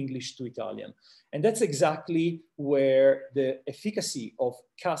from English to Italian. And that's exactly where the efficacy of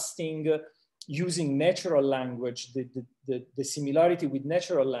casting using natural language, the similarity with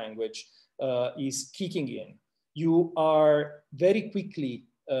natural language is kicking in. You are very quickly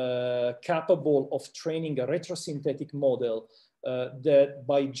capable of training a retrosynthetic model that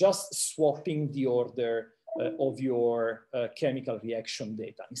by just swapping the order of your chemical reaction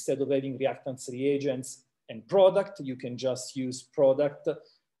data. Instead of having reactants, reagents, and product, you can just use product,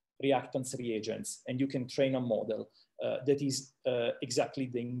 reactants, reagents, and you can train a model that is exactly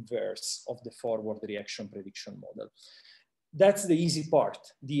the inverse of the forward reaction prediction model. That's the easy part,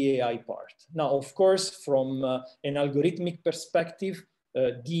 the AI part. Now, of course, from an algorithmic perspective,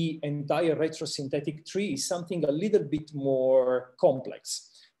 the entire retrosynthetic tree is something a little bit more complex.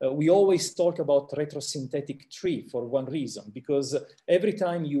 We always talk about retrosynthetic tree for one reason, because every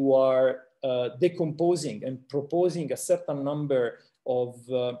time you are decomposing and proposing a certain number of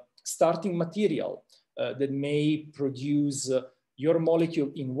starting material that may produce your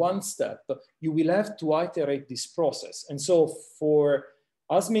molecule in one step, you will have to iterate this process. And so for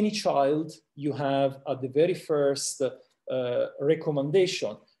as many child you have at the very first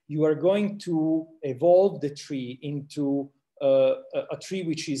recommendation, you are going to evolve the tree into a tree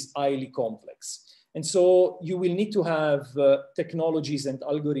which is highly complex. And so you will need to have technologies and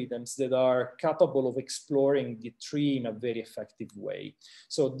algorithms that are capable of exploring the tree in a very effective way.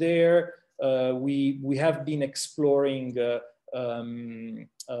 So there we have been exploring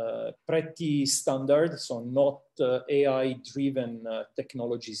pretty standard, so not AI-driven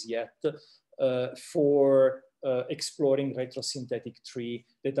technologies yet, for exploring retrosynthetic tree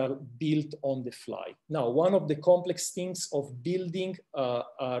that are built on the fly. Now, one of the complex things of building a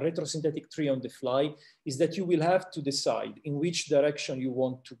retrosynthetic tree on the fly is that you will have to decide in which direction you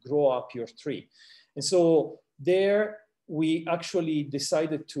want to grow up your tree. And so there we actually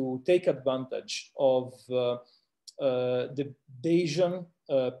decided to take advantage of the Bayesian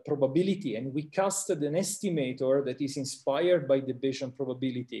probability, and we casted an estimator that is inspired by the Bayesian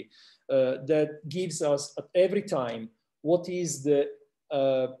probability that gives us at every time what is the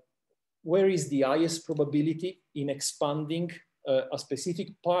where is the highest probability in expanding a specific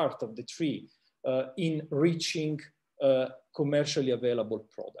part of the tree in reaching commercially available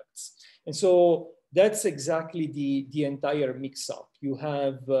products. And so that's exactly the entire mix-up. You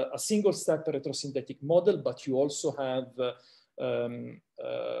have a single-step retrosynthetic model, but you also have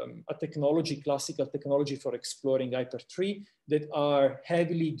a technology, classical technology for exploring hypertree that are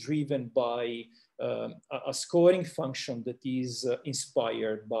heavily driven by a scoring function that is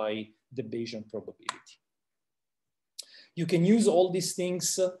inspired by the Bayesian probability. You can use all these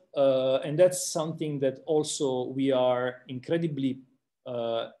things, and that's something that also we are incredibly,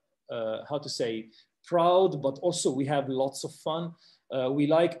 how to say, proud, but also we have lots of fun. We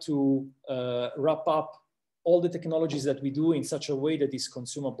like to wrap up all the technologies that we do in such a way that is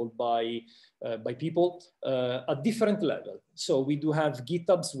consumable by people at different level. So we do have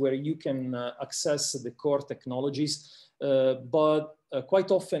GitHubs where you can access the core technologies, but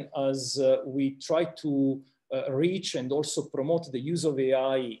quite often as we try to reach and also promote the use of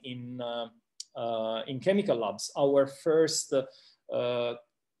AI in chemical labs, our first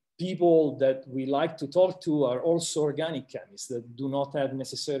people that we like to talk to are also organic chemists that do not have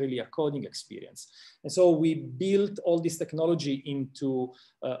necessarily a coding experience. And so we built all this technology into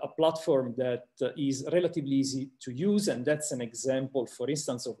a platform that is relatively easy to use. And that's an example, for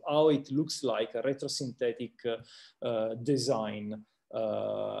instance, of how it looks like a retrosynthetic design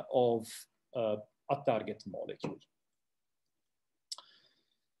of a target molecule.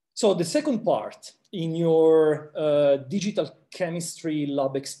 So the second part in your digital chemistry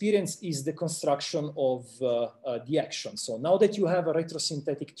lab experience is the construction of the action. So now that you have a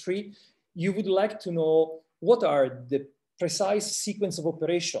retrosynthetic tree, you would like to know what are the precise sequence of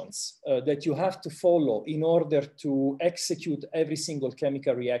operations that you have to follow in order to execute every single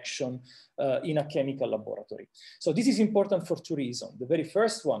chemical reaction in a chemical laboratory. So this is important for two reasons. The very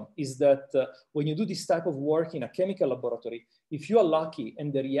first one is that when you do this type of work in a chemical laboratory, if you are lucky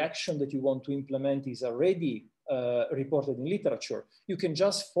and the reaction that you want to implement is already reported in literature, you can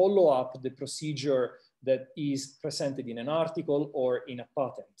just follow up the procedure that is presented in an article or in a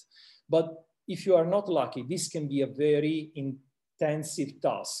patent. But if you are not lucky, this can be a very intensive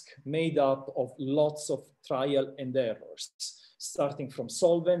task made up of lots of trial and errors, starting from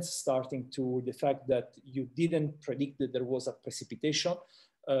solvents, starting to the fact that you didn't predict that there was a precipitation.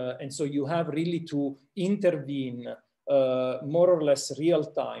 And so you have really to intervene more or less real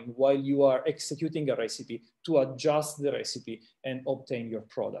time while you are executing a recipe to adjust the recipe and obtain your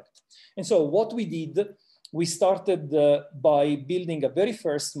product. And so what we did, we started by building a very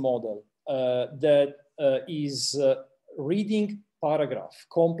first model that is reading paragraph,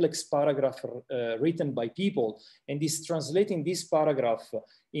 complex paragraph written by people, and is translating this paragraph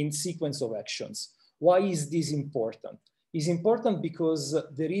in sequence of actions. Why is this important? It's important because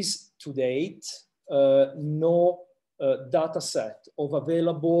there is to date no data set of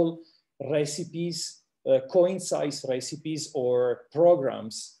available recipes, coincide recipes or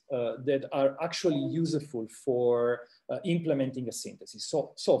programs that are actually useful for implementing a synthesis.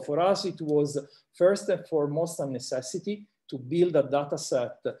 So for us, it was first and foremost a necessity to build a data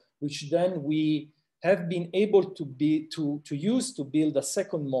set, which then we have been able to use to build a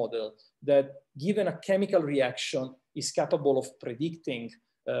second model that, given a chemical reaction, is capable of predicting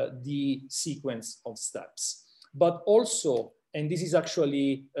the sequence of steps. But also, and this is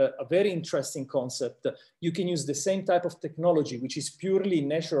actually a very interesting concept, you can use the same type of technology, which is purely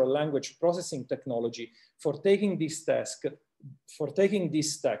natural language processing technology, for taking this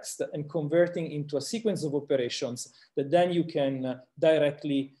text and converting into a sequence of operations that then you can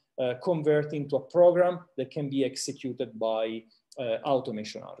directly convert into a program that can be executed by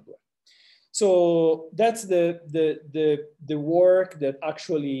automation hardware. So that's the work that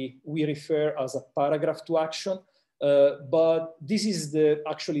actually we refer as a paragraph to action. But this is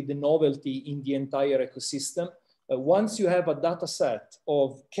actually the novelty in the entire ecosystem. Once you have a data set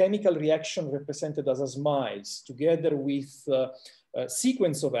of chemical reaction represented as smiles together with a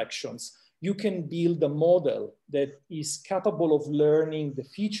sequence of actions, you can build a model that is capable of learning the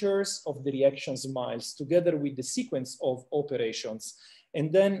features of the reaction smiles together with the sequence of operations. And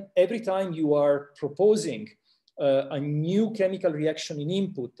then every time you are proposing a new chemical reaction in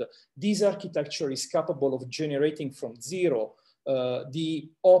input, this architecture is capable of generating from zero the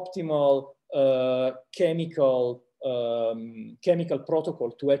optimal chemical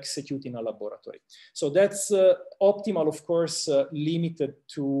protocol to execute in a laboratory. So that's optimal, of course, limited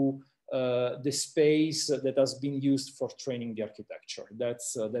to the space that has been used for training the architecture.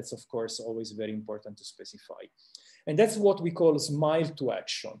 That's of course always very important to specify. And that's what we call smile to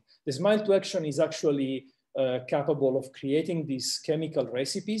action. The smile to action is actually capable of creating these chemical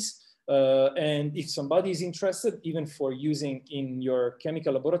recipes. And if somebody is interested, even for using in your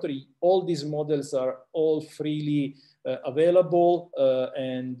chemical laboratory, all these models are all freely available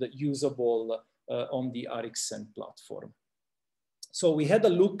and usable on the RxSense platform. So we had a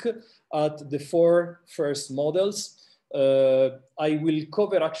look at the 4 first models. I will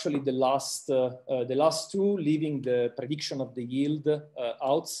cover actually the last 2, leaving the prediction of the yield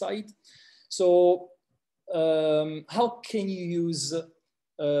outside. So how can you use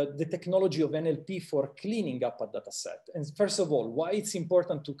the technology of NLP for cleaning up a data set? And first of all, why it's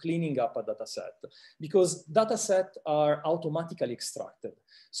important to cleaning up a data set? Because data sets are automatically extracted.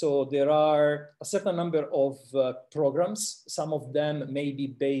 So there are a certain number of programs. Some of them may be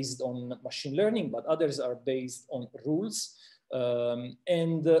based on machine learning, but others are based on rules.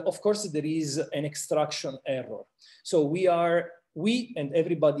 And of course, there is an extraction error. So we and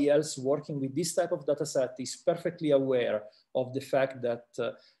everybody else working with this type of data set is perfectly aware of the fact that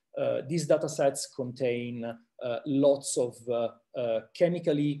these data sets contain lots of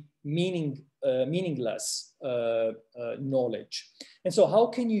chemically meaningless knowledge. And so how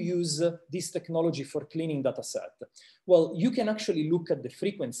can you use this technology for cleaning data set? Well, you can actually look at the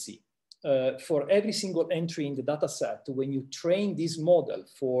frequency for every single entry in the data set. When you train this model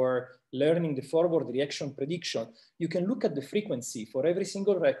for learning the forward reaction prediction, you can look at the frequency for every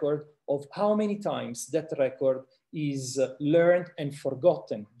single record of how many times that record is learned and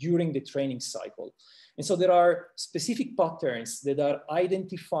forgotten during the training cycle. And so there are specific patterns that are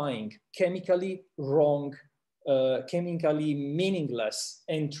identifying chemically wrong, chemically meaningless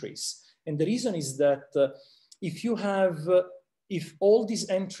entries. And the reason is that if all these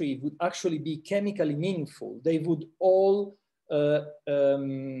entries would actually be chemically meaningful, they would all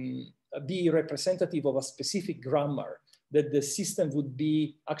be representative of a specific grammar that the system would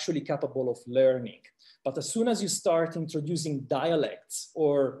be actually capable of learning. But as soon as you start introducing dialects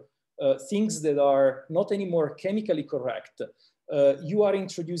or things that are not anymore chemically correct, you are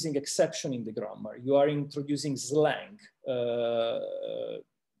introducing exception in the grammar. You are introducing slang,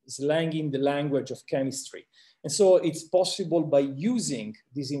 slang in the language of chemistry. And so it's possible by using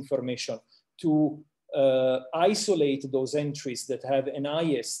this information to isolate those entries that have an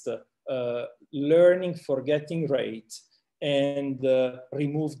highest learning forgetting rate and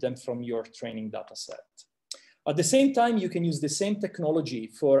remove them from your training data set. At the same time, you can use the same technology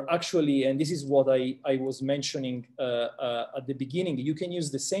for actually, and this is what I was mentioning at the beginning, you can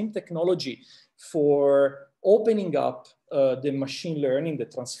use the same technology for opening up the machine learning, the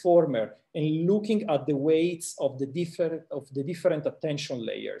transformer, and looking at the weights of the different attention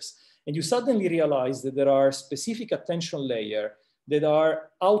layers. And you suddenly realize that there are specific attention layers that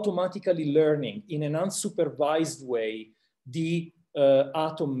are automatically learning in an unsupervised way the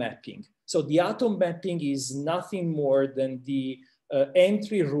atom mapping. So the atom mapping is nothing more than the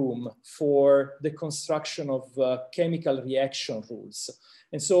entry room for the construction of chemical reaction rules.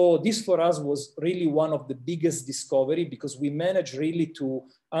 And so this for us was really one of the biggest discovery, because we managed really to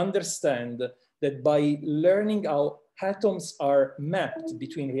understand that by learning atoms are mapped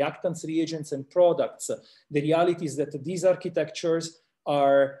between reactants, reagents, and products, the reality is that these architectures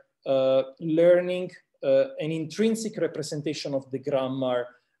are learning an intrinsic representation of the grammar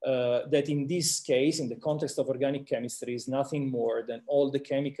that in this case, in the context of organic chemistry, is nothing more than all the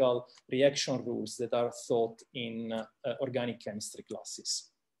chemical reaction rules that are taught in organic chemistry classes.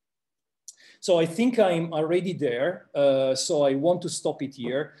 So I think I'm already there, so I want to stop it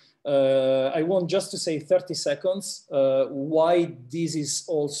here. I want just to say 30 seconds why this is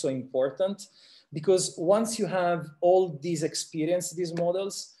also important, because once you have all these experience, these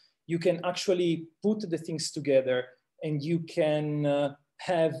models, you can actually put the things together and you can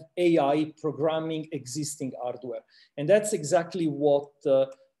have AI programming existing hardware. And that's exactly what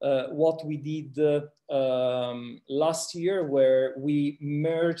we did last year, where we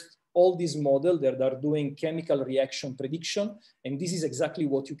merged all these models that are doing chemical reaction prediction. And this is exactly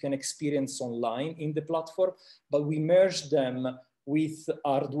what you can experience online in the platform, but we merged them with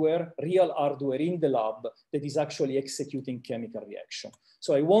hardware, real hardware in the lab that is actually executing chemical reaction.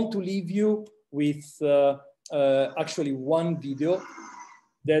 So I want to leave you with actually one video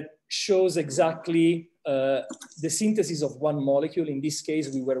that shows exactly the synthesis of one molecule. In this case,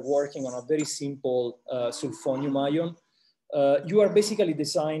 we were working on a very simple sulfonium ion. You are basically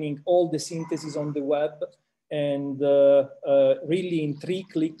designing all the synthesis on the web, and really in 3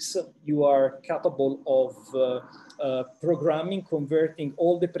 clicks, you are capable of programming, converting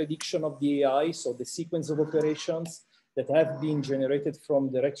all the prediction of the AI, so the sequence of operations that have been generated from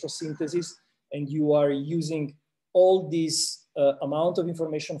the retrosynthesis, and you are using all this amount of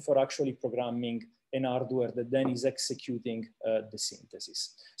information for actually programming an hardware that then is executing the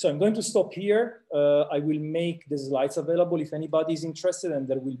synthesis. So I'm going to stop here. I will make the slides available if anybody is interested, and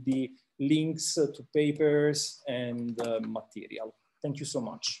there will be links to papers and material. Thank you so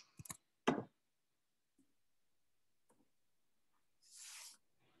much.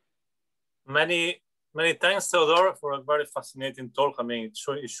 Many thanks, Teodoro, for a very fascinating talk. I mean,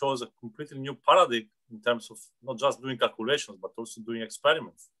 it shows a completely new paradigm in terms of not just doing calculations, but also doing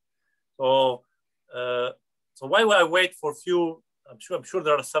experiments. So, so while I wait for a few, I'm sure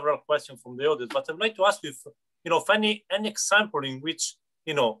there are several questions from the audience, but I'd like to ask you if any example in which,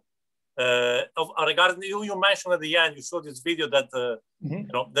 regarding you mentioned at the end, you showed this video that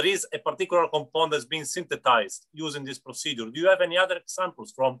there is a particular compound that's being synthesized using this procedure. Do you have any other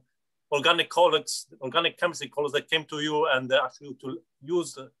examples from organic colleagues, organic chemistry colleagues that came to you and actually to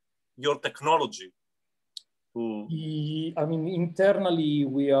use your technology? I mean, internally,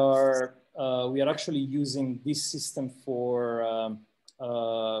 we are actually using this system for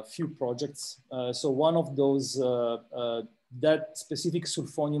a few projects. So one of those, that specific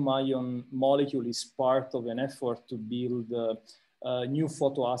sulfonium ion molecule is part of an effort to build a new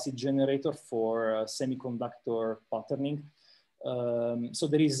photoacid generator for semiconductor patterning. So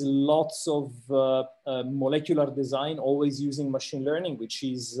there is lots of molecular design, always using machine learning, which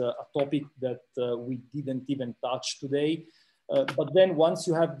is a topic that we didn't even touch today. But then once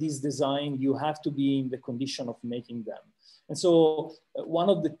you have this design, you have to be in the condition of making them. And so one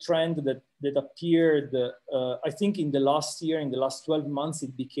of the trends that appeared, I think in the last year, in the last 12 months,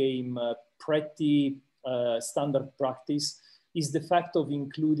 it became pretty standard practice, is the fact of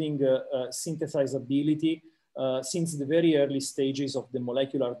including synthesizability since the very early stages of the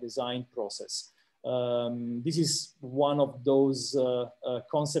molecular design process. This is one of those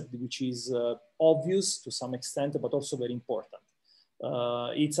concepts which is obvious to some extent, but also very important.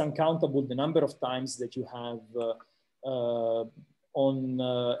 It's uncountable the number of times that you have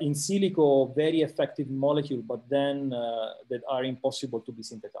in silico very effective molecule, but then that are impossible to be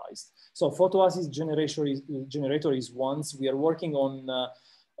synthesized. So photoacid generator is one. We are working on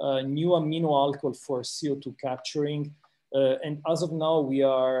new amino alcohol for CO2 capturing. And as of now, we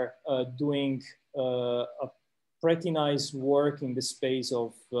are doing a pretty nice work in the space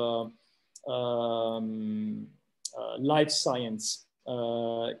of life science,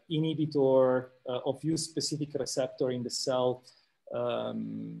 inhibitor of use specific receptor in the cell,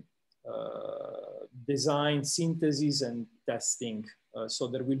 design, synthesis, and testing. So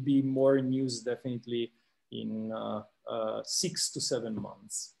there will be more news definitely in 6 to 7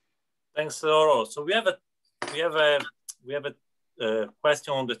 months. Thanks, Teodoro. So we have a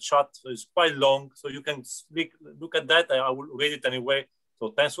question on the chat. So it's quite long, so you can look at that. I will read it anyway.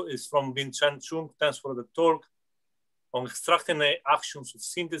 So thanks. It's from Vincent Chung. Thanks for the talk on extracting the actions of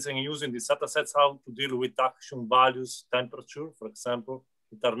synthesis and using these data sets, how to deal with action values, temperature, for example,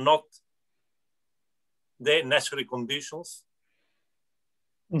 that are not the necessary conditions.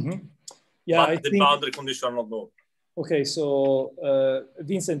 Yeah, but the boundary conditions are not known. Okay, so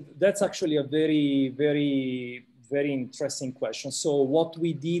Vincent, that's actually a very, very very interesting question. So what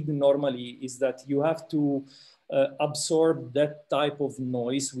we did normally is that you have to absorb that type of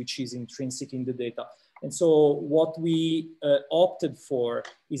noise, which is intrinsic in the data. And so what we opted for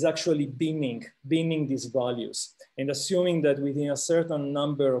is actually binning these values, and assuming that within a certain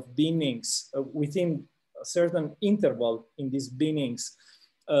number of binnings, within a certain interval in these binnings,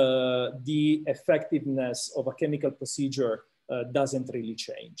 the effectiveness of a chemical procedure doesn't really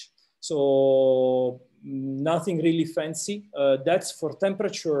change. So nothing really fancy. That's for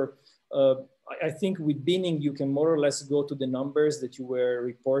temperature. I think with binning, you can more or less go to the numbers that you were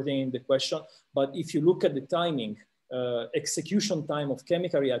reporting in the question. But if you look at the timing, execution time of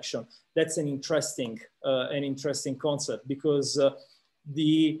chemical reaction, that's an interesting concept, because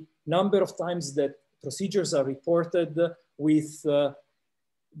the number of times that procedures are reported with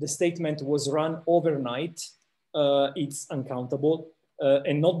the statement was run overnight, it's uncountable.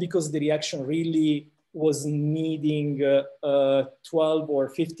 And not because the reaction really was needing 12 or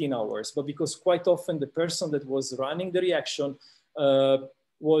 15 hours, but because quite often the person that was running the reaction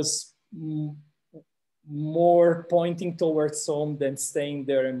was more pointing towards home than staying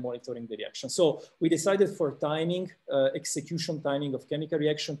there and monitoring the reaction. So we decided for timing, execution timing of chemical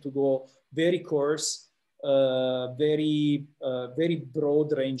reaction, to go very coarse, very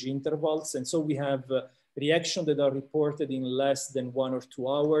broad range intervals. And so we have reaction that are reported in less than 1 or 2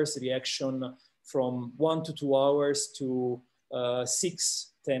 hours, reaction from 1 to 2 hours to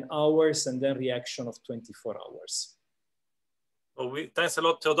 6, 10 hours, and then reaction of 24 hours. So thanks a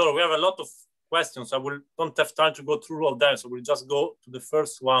lot, Teodoro. We have a lot of questions. Don't have time to go through all of them, so we'll just go to the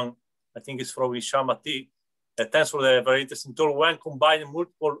first one. I think it's from Xiamen. Thanks for the very interesting talk. When combining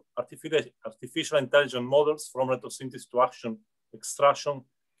multiple artificial intelligence models from retrosynthesis to action extraction,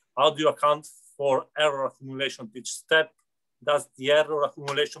 how do you account for error accumulation at each step? Does the error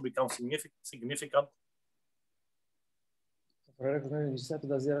accumulation become significant? For error accumulation, each step,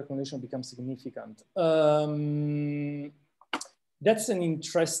 does the error accumulation become significant? That's an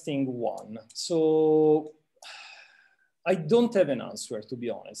interesting one. So I don't have an answer, to be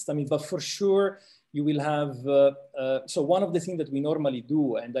honest. I mean, but for sure, you will have, so one of the things that we normally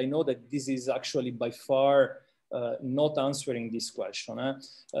do, and I know that this is actually by far not answering this question,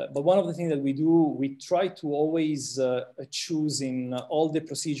 but one of the things that we do, we try to always choose in all the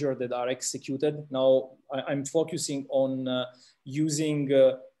procedures that are executed. Now, I'm focusing on using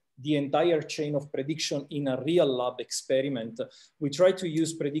the entire chain of prediction in a real lab experiment. We try to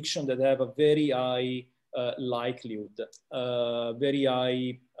use prediction that have a very high likelihood, very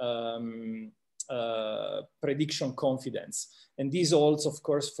high prediction confidence. And this holds, of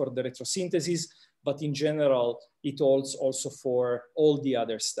course, for the retrosynthesis, but in general, it holds also for all the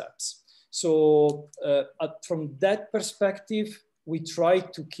other steps. So from that perspective, we try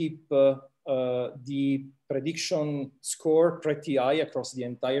to keep the prediction score pretty high across the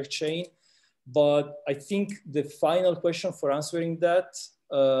entire chain. But I think the final question for answering that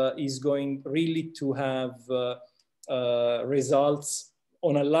is going really to have results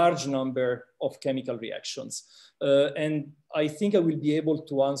on a large number of chemical reactions. And I think I will be able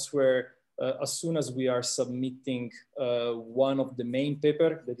to answer as soon as we are submitting one of the main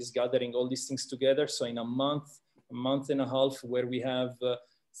paper that is gathering all these things together. So in a month and a half, where we have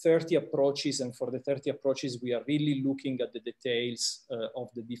 30 approaches, and for the 30 approaches, we are really looking at the details of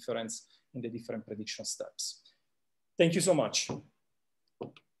the difference in the different prediction steps. Thank you so much.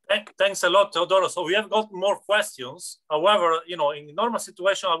 Thanks a lot, Teodoro. So we have got more questions. However, in normal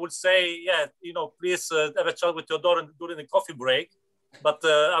situation, I would say, yeah, please have a chat with Teodoro during the coffee break. But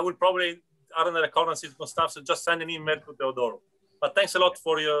I will probably, under the current circumstances, just send an email to Teodoro. But thanks a lot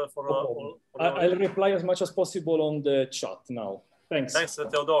for your. I'll reply as much as possible on the chat now. Thanks. Thanks,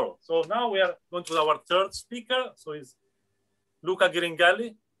 Teodoro. So now we are going to our third speaker. So it's Luca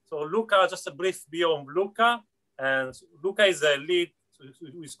Ghiringhelli. So Luca, just a brief bio on Luca. And Luca is a lead,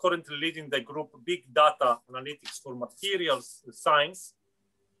 who is currently leading the group Big Data Analytics for Materials Science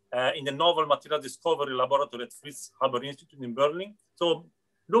in the Novel Material Discovery Laboratory at Fritz Haber Institute in Berlin. So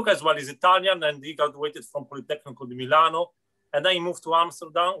Luca as well is Italian, and he graduated from Politecnico di Milano. And then he moved to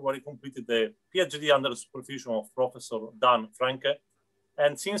Amsterdam, where he completed the PhD under the supervision of Professor Dan Franke.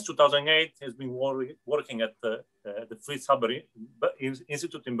 And since 2008, he has been working at the Fritz Haber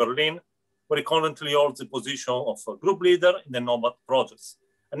Institute in Berlin, where he currently holds the position of a group leader in the NOMAD projects.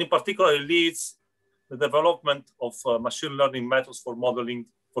 And in particular, he leads the development of machine learning methods for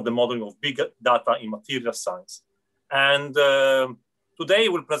the modeling of big data in material science. And today he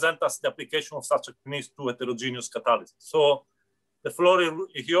will present us the application of such techniques to heterogeneous catalysis. So the floor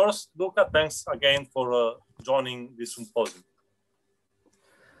is yours, Luca. Thanks again for joining this symposium.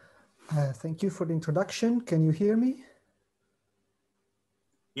 Thank you for the introduction. Can you hear me?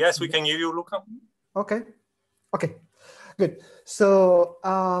 Yes, we can hear you, Luca. Okay. Okay, good. So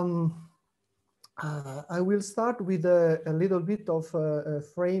I will start with a little bit of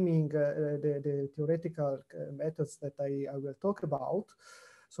framing the theoretical methods that I will talk about.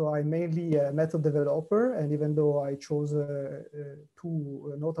 So I'm mainly a method developer, and even though I chose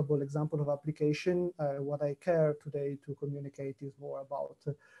two notable examples of application, what I care today to communicate is more about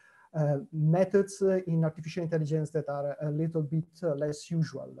methods in artificial intelligence that are a little bit less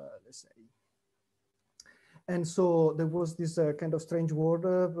usual, let's say. And so there was this kind of strange word,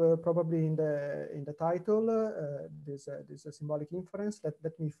 probably in the title, this symbolic inference.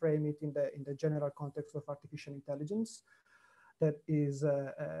 Let me frame it in the general context of artificial intelligence. That is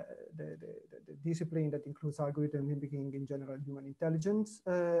the discipline that includes algorithm mimicking in general human intelligence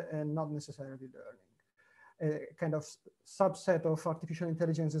and not necessarily learning. A kind of subset of artificial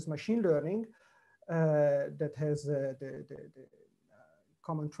intelligence is machine learning that has the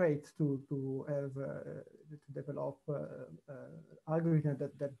common trait to have to develop algorithms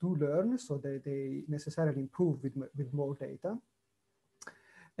that do learn, so they necessarily improve with more data.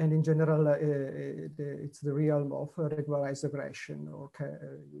 And in general, it's the realm of regularized regression, or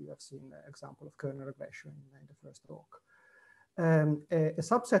you have seen an example of kernel regression in the first talk. A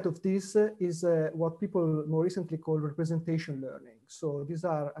subset of this is what people more recently call representation learning. So these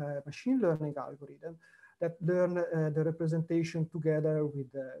are machine learning algorithms that learn the representation together with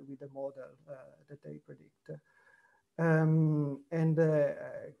the model that they predict.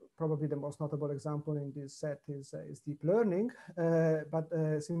 Probably the most notable example in this set is deep learning, but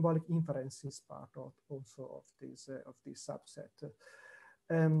symbolic inference is part also of this subset.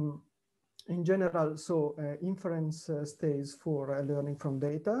 In general, so inference stays for learning from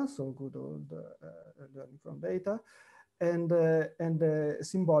data, so good old learning from data. And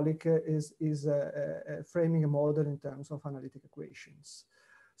symbolic is framing a model in terms of analytic equations.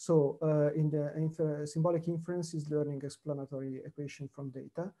 So in the symbolic inference is learning explanatory equation from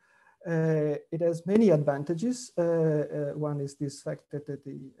data. It has many advantages. One is this fact that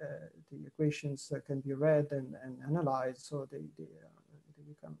the equations can be read and analyzed, so they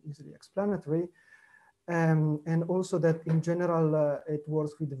become easily explanatory. And also that in general, it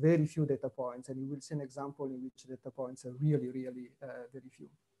works with very few data points, and you will see an example in which data points are really, really very few.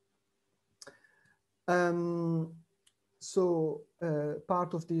 So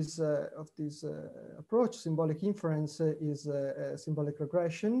part of this approach, symbolic inference, is symbolic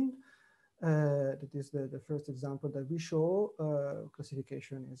regression. That is the first example that we show.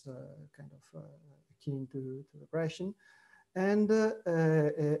 Classification is kind of akin to regression. And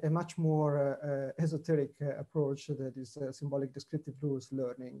a much more esoteric approach that is symbolic descriptive rules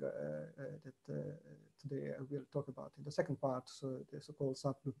learning that today I will talk about in the second part, so the so-called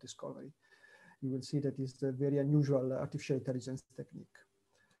subgroup discovery. You will see that is a very unusual artificial intelligence technique.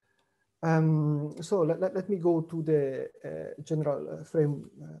 So let me go to the general frame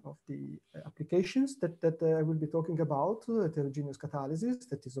of the applications that I will be talking about. Heterogeneous catalysis,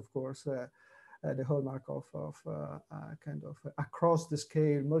 that is of course the hallmark of kind of across the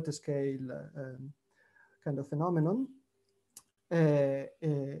scale, multi-scale kind of phenomenon,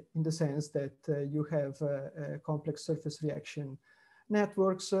 in the sense that you have complex surface reaction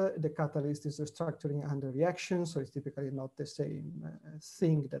networks. The catalyst is restructuring under reaction, so it's typically not the same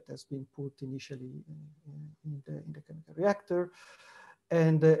thing that has been put initially in the chemical reactor.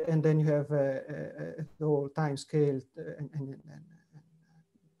 And then you have the whole time scale and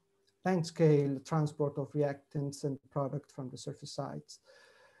length scale transport of reactants and product from the surface sites,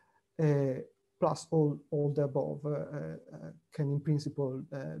 plus all the above can in principle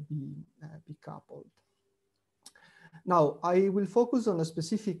be coupled. Now, I will focus on a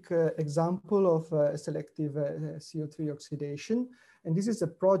specific example of selective CO3 oxidation. And this is a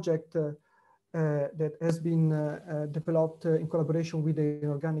project that has been developed in collaboration with the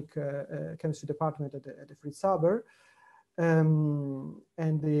inorganic chemistry department at the Fritz Haber. And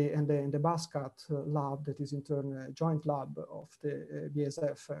the Bascat lab, that is in turn a joint lab of the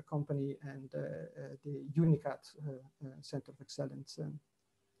BASF company and the UNICAT Center of Excellence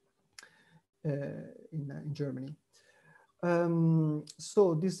in Germany.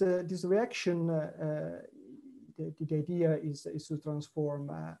 So this reaction, the idea is to transform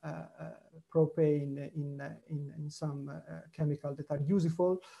propane in some chemical that are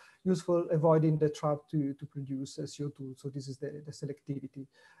useful, avoiding the trap to produce CO2. So this is the selectivity.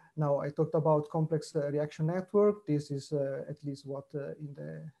 Now, I talked about complex reaction network. This is at least what in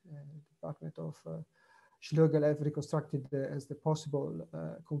the department of Schlögel have reconstructed as the possible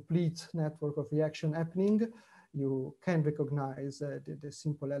complete network of reaction happening you can recognize the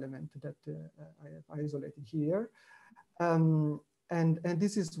simple element that I have isolated here. And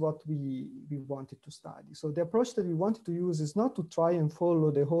this is what we wanted to study. So the approach that we wanted to use is not to try and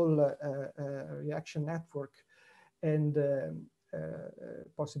follow the whole reaction network and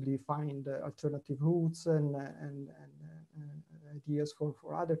possibly find alternative routes and ideas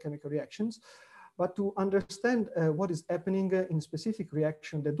for other chemical reactions, but to understand what is happening in specific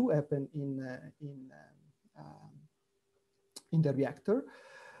reaction that do happen in the reactor,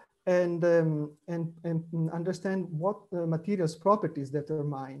 and understand what materials properties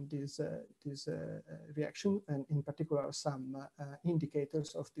determine this reaction, and in particular some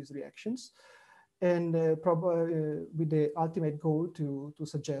indicators of these reactions, and probably with the ultimate goal to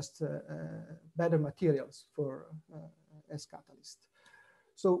suggest better materials for as catalyst.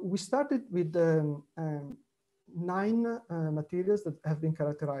 So we started with 9 materials that have been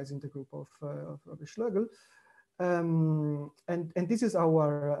characterized in the group of Schlegel. And this is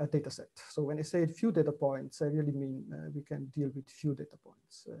our data set. So when I say few data points, I really mean we can deal with few data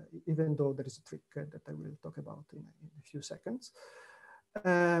points, even though there is a trick that I will talk about in a few seconds.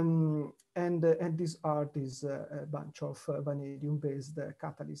 And these are this bunch of vanadium-based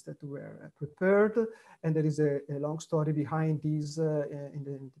catalysts that were prepared. And there is a long story behind these in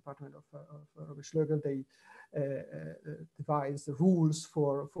the department of Schlegel. They devised rules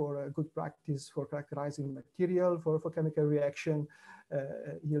for good practice for characterizing material for chemical reaction,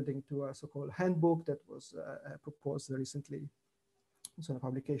 yielding to a so-called handbook that was proposed recently. So a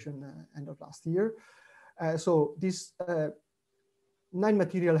publication end of last year. So this 9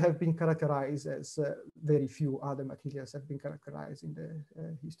 materials have been characterized as very few other materials have been characterized in the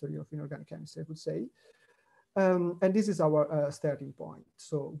history of inorganic chemistry, I would say. And this is our starting point.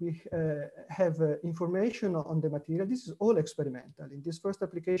 So we have information on the material. This is all experimental. In this first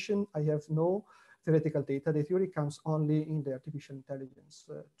application, I have no theoretical data. The theory comes only in the artificial intelligence,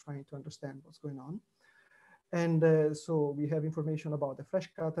 trying to understand what's going on. And so we have information about the fresh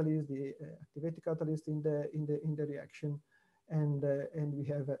catalyst, the activated catalyst in the reaction, and we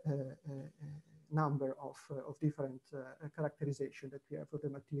have a number of different characterization that we have for the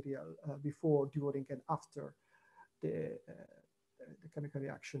material before, during, and after the chemical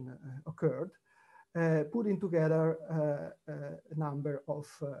reaction occurred, putting together a number of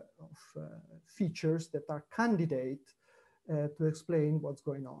features that are candidate to explain what's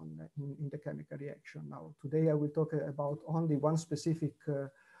going on in the chemical reaction. Now, today I will talk about only one specific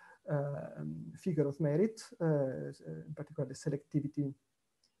figure of merit, in particular the selectivity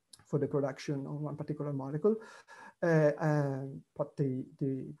for the production of one particular molecule. But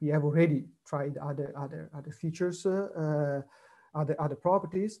we have already tried other features, other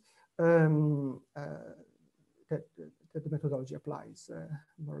properties that the methodology applies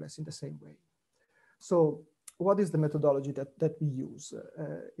more or less in the same way. So what is the methodology that we use?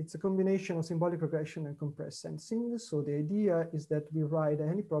 It's a combination of symbolic regression and compressed sensing. So the idea is that we write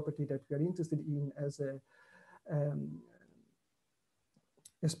any property that we are interested in as a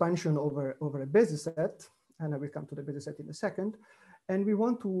expansion over a basis set, and I will come to the basis set in a second. And we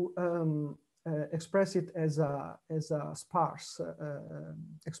want to express it as a sparse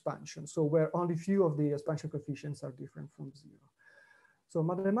expansion. So where only few of the expansion coefficients are different from 0. So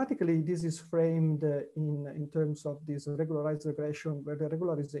mathematically, this is framed in terms of this regularized regression, where the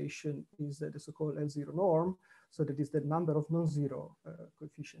regularization is the so-called L0 norm. So that is the number of non-zero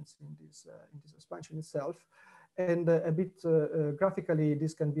coefficients in this expansion itself. And a bit graphically,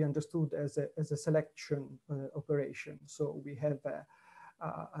 this can be understood as a selection operation. So we have a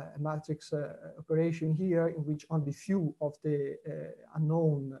matrix operation here in which only few of the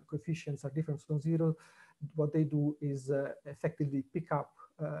unknown coefficients are different from 0. What they do is effectively pick up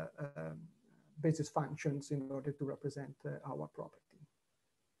basis functions in order to represent our property.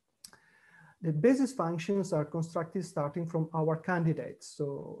 The basis functions are constructed starting from our candidates.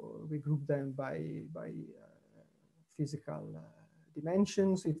 So we group them by physical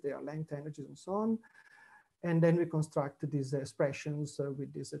dimensions, if they are length, energies, and so on. And then we construct these expressions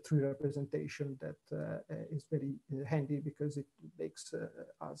with this tree representation that is very handy because it makes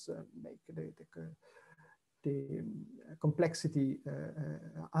us make the complexity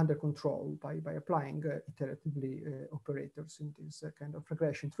under control by applying iteratively operators in this kind of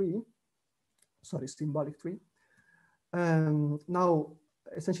regression tree, sorry, symbolic tree. Now,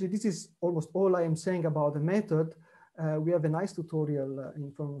 essentially, this is almost all I am saying about the method. We have a nice tutorial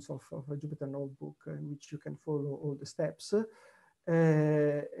in terms of a Jupyter notebook in which you can follow all the steps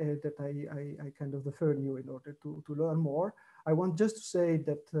that I kind of refer you in order to learn more. I want just to say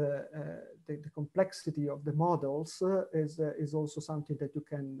that the complexity of the models is also something that you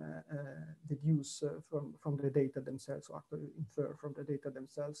can deduce from the data themselves, or actually infer from the data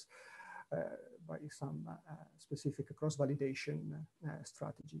themselves by some specific cross-validation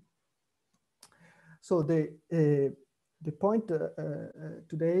strategy. So the point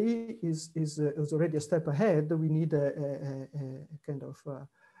today is already a step ahead. We need a kind of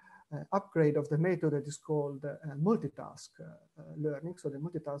upgrade of the method that is called multitask learning, so the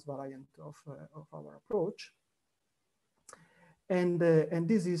multitask variant of our approach. And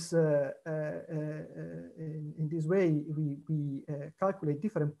this is, in this way, we calculate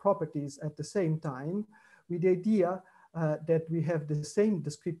different properties at the same time with the idea that we have the same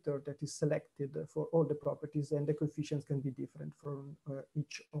descriptor that is selected for all the properties, and the coefficients can be different from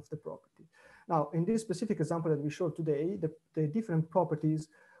each of the property. Now, in this specific example that we showed today, the different properties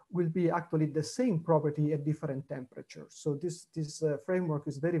will be actually the same property at different temperatures. So this framework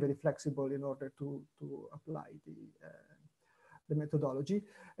is very, very flexible in order to apply the methodology.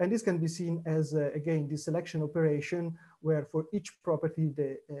 And this can be seen as, again, the selection operation, where for each property,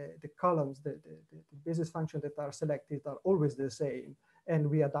 the columns, the basis functions that are selected are always the same. And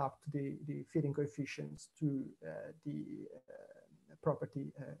we adapt the fitting coefficients to the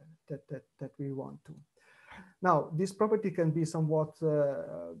property that we want to. Now, this property can be somewhat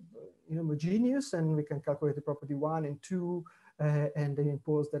homogeneous, and we can calculate the property 1 and 2, and then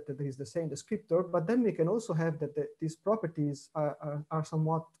impose that there is the same descriptor. But then we can also have that these properties are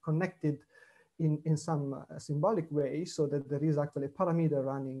somewhat connected in some symbolic way, so that there is actually a parameter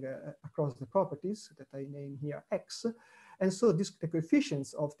running across the properties that I name here X. And so the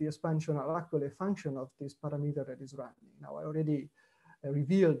coefficients of the expansion are actually a function of this parameter that is running. Now, I already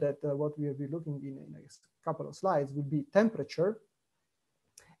revealed that what we will be looking in a couple of slides will be temperature.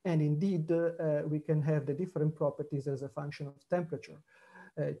 And indeed, we can have the different properties as a function of temperature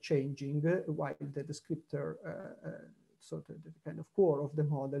changing, while the descriptor, so the kind of core of the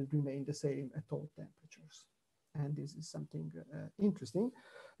model remain the same at all temperatures. And this is something interesting,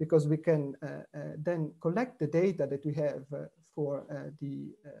 because we can then collect the data that we have for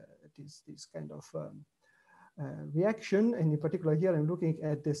this kind of reaction. And in particular here, I'm looking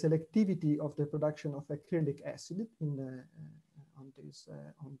at the selectivity of the production of acrylic acid on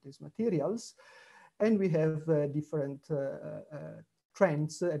these materials. And we have different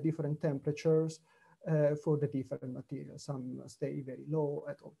trends at different temperatures for the different materials. Some stay very low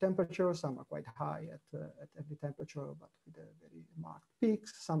at all temperatures, some are quite high at every temperature, but with a very marked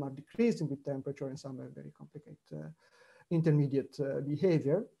peaks. Some are decreasing with temperature, and some have very complicated intermediate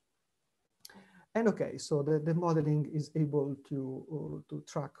behavior. And okay, so the modeling is able to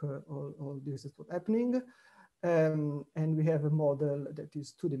track all this is what's happening. And we have a model that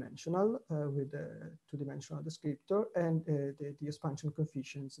is two-dimensional with a two-dimensional descriptor, and the expansion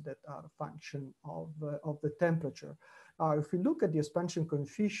coefficients that are a function of the temperature. Now, if we look at the expansion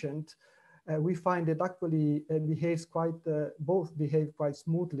coefficient, we find it actually behaves both behave quite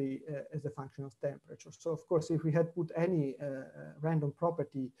smoothly as a function of temperature. So of course, if we had put any random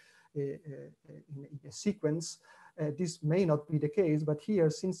property in a sequence, this may not be the case, but here,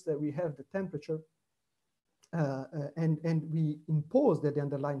 since we have the temperature, and we impose that the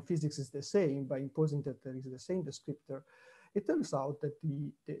underlying physics is the same by imposing that there is the same descriptor, it turns out that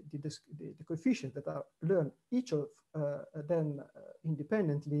the coefficients that are learned each of them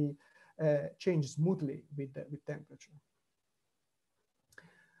independently change smoothly with temperature.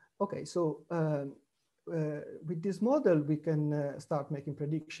 Okay, so with this model, we can start making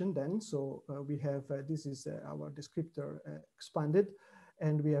prediction then. So we have, this is our descriptor expanded,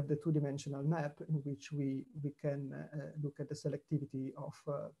 and we have the two-dimensional map in which we can look at the selectivity of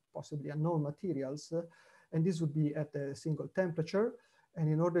possibly unknown materials. And this would be at a single temperature. And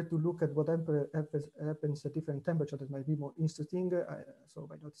in order to look at what happens at different temperatures, that might be more interesting. So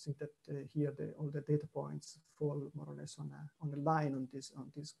by noticing that here all the data points fall more or less on a line on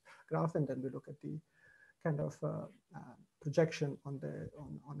this graph, and then we look at the kind of projection on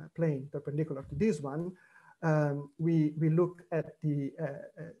a plane perpendicular to this one. We look at the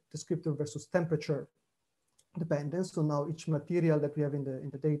descriptor versus temperature dependence. So now each material that we have in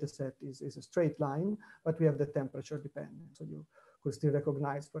the data set is a straight line, but we have the temperature dependence. So you could still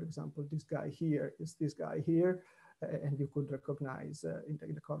recognize, for example, this guy here is this guy here, and you could recognize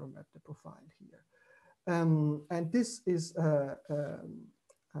in the column map the profile here. And this is a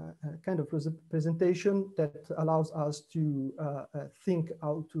kind of presentation that allows us to think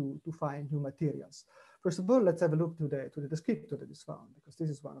how to find new materials. First of all, let's have a look to the descriptor that is found, because this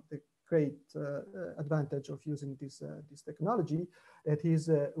is one of the great advantage of using this technology. That is,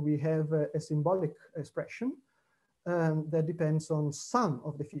 we have a symbolic expression that depends on some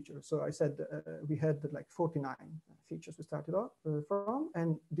of the features. So I said we had like 49 features we started off from,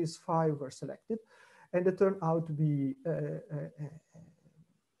 and these 5 were selected, and they turned out to be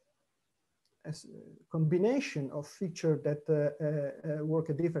a combination of features that work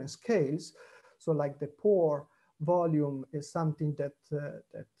at different scales. So like the pore volume is something that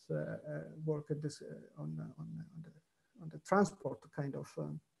work at this on the transport kind of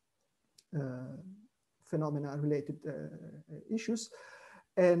phenomena related issues,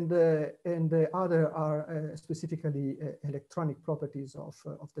 and the other are specifically electronic properties of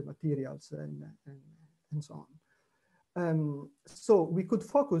the materials and so on. So we could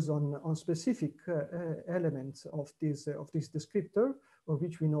focus on specific elements of this descriptor, of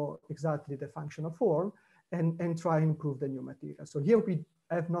which we know exactly the functional form, and try and improve the new material. So here we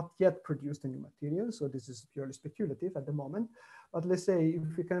have not yet produced a new material, so this is purely speculative at the moment. But let's say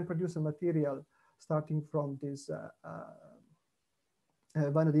if we can produce a material starting from this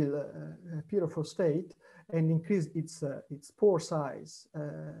vanadil pyrophore state and increase its pore size,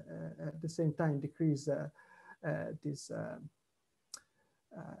 at the same time decrease this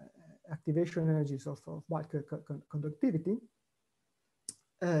activation energies of bulk conductivity,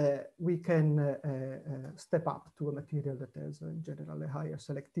 we can step up to a material that has in general a higher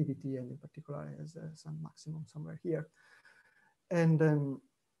selectivity, and in particular has some maximum somewhere here. And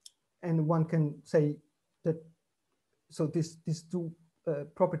one can say that, so these two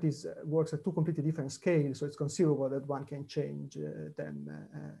properties works at 2 completely different scales, so it's conceivable that one can change them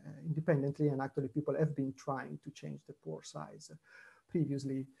independently, and actually people have been trying to change the pore size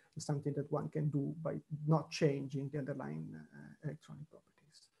previously. It's something that one can do by not changing the underlying electronic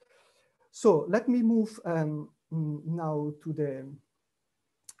properties. So let me move now to the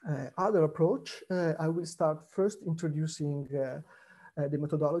other approach. I will start first introducing the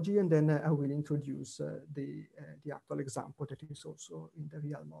methodology, and then I will introduce the actual example that is also in the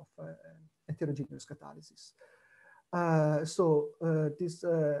realm of heterogeneous catalysis. This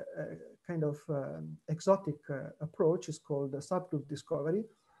kind of exotic approach is called subgroup discovery,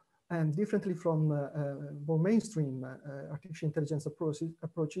 and differently from more mainstream artificial intelligence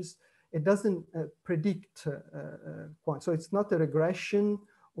approaches, it doesn't predict quant. So it's not a regression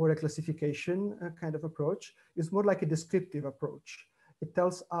or a classification kind of approach. It's more like a descriptive approach. It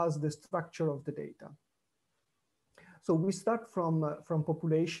tells us the structure of the data. So we start from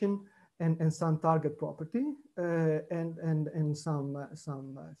population and some target property and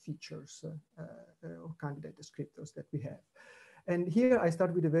some features or candidate descriptors that we have. And here I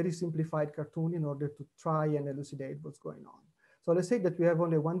start with a very simplified cartoon in order to try and elucidate what's going on. So let's say that we have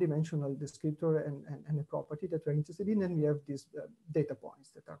only a one-dimensional descriptor and a property that we're interested in, and we have these data points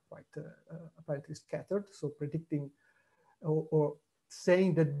that are quite apparently scattered. So predicting or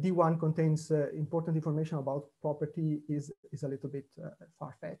saying that D1 contains important information about property is a little bit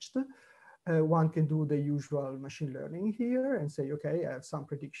far-fetched. One can do the usual machine learning here and say, okay, I have some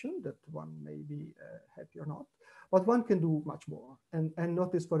prediction that one may be happy or not, but one can do much more. And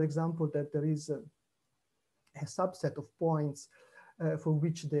notice, for example, that there is a subset of points for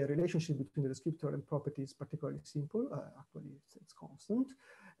which the relationship between the descriptor and property is particularly simple. Actually, it's constant.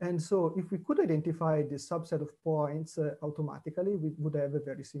 And so if we could identify this subset of points automatically, we would have a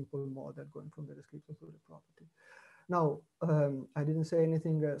very simple model going from the descriptor to the property. Now, I didn't say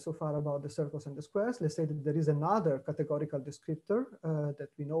anything so far about the circles and the squares. Let's say that there is another categorical descriptor that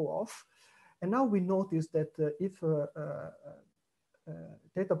we know of. And now we notice that if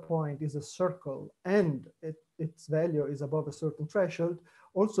data point is a circle and its value is above a certain threshold,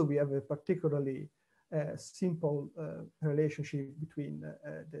 also we have a particularly simple relationship between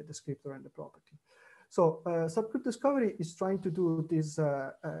the descriptor and the property. So subgroup discovery is trying to do this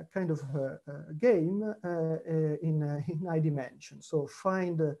kind of game in high dimension. So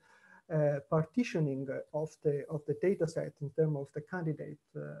find partitioning of the data set in terms of the candidate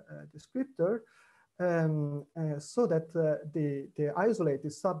descriptor, so that the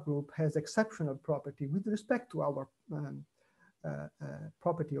isolated subgroup has exceptional property with respect to our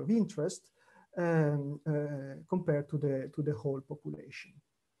property of interest compared to the whole population.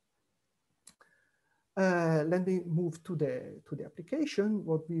 Let me move to the application.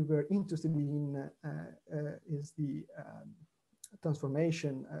 What we were interested in is the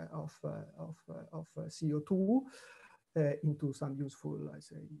transformation of CO2 into some useful, I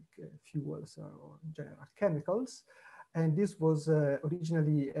say, fuels or in general chemicals. And this was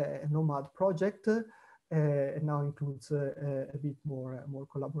originally a nomad project, and now includes a bit more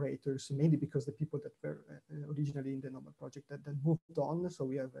collaborators, mainly because the people that were originally in the nomad project that moved on. So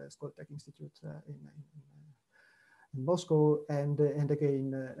we have a Tech Institute in Moscow, and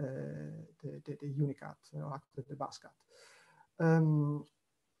again the UNICAT, after the BASCAT.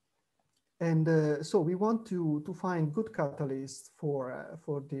 So we want to find good catalysts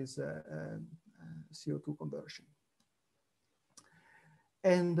for this CO2 conversion.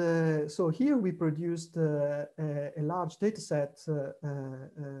 And so here we produced a large data set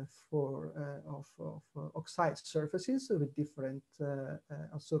of oxide surfaces with different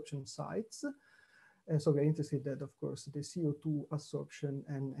absorption sites. And so we're interested in, of course, the CO2 absorption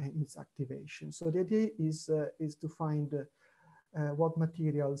and its activation. So the idea is to find what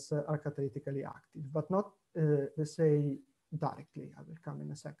materials are catalytically active, but not, let's say, directly. I will come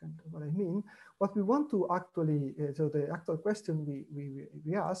in a second what I mean. What we want to actually, so the actual question we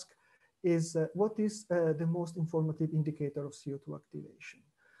ask is what is the most informative indicator of CO2 activation?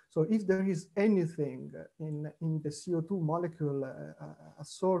 So if there is anything in the CO2 molecule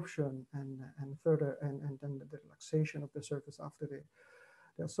absorption and further and then the relaxation of the surface after the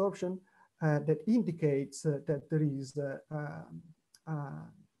absorption that indicates that there is a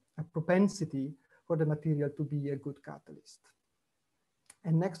propensity for the material to be a good catalyst.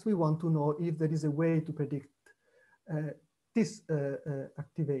 And next, we want to know if there is a way to predict this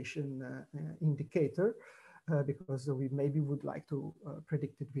activation indicator, because we maybe would like to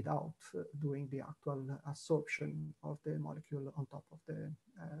predict it without doing the actual absorption of the molecule on top of the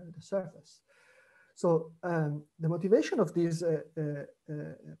surface. So the motivation of these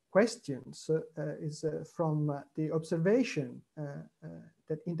questions is from the observation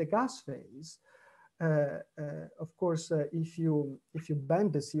that in the gas phase, of course, if you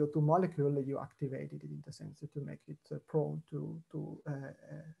bend the CO2 molecule, you activate it in the sense that you make it prone to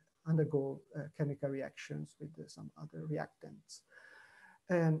undergo chemical reactions with some other reactants.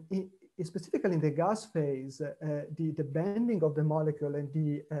 And specifically in the gas phase, the bending of the molecule and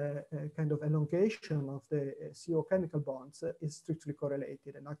the kind of elongation of the CO chemical bonds is strictly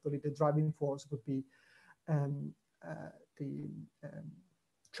correlated. And actually the driving force would be the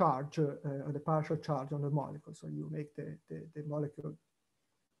charge or the partial charge on the molecule. So you make the molecule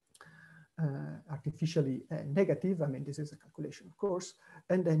artificially negative. I mean, this is a calculation, of course,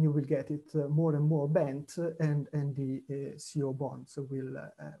 and then you will get it more and more bent, and the CO bonds will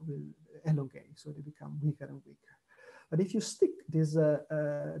elongate, so they become weaker and weaker. But if you stick this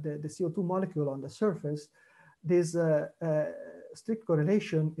the CO2 molecule on the surface, this strict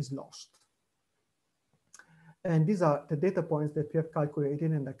correlation is lost. And these are the data points that we have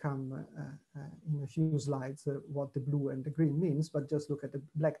calculated, and I come in a few slides what the blue and the green means, but just look at the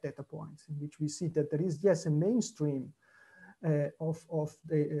black data points in which we see that there is, yes, a mainstream of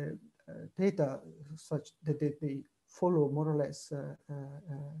the data such that they follow more or less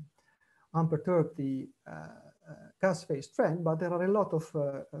unperturbed the gas phase trend, but there are a lot of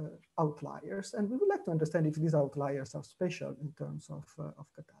outliers, and we would like to understand if these outliers are special in terms of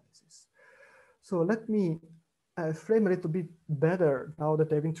catalysis. So let me frame a little bit better now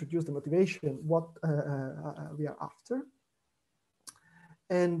that I've introduced the motivation, what we are after,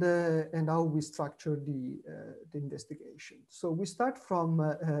 and how we structure the investigation. So we start from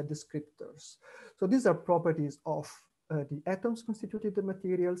descriptors. So these are properties of the atoms constituting the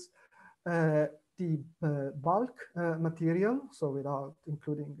materials, the bulk material, so without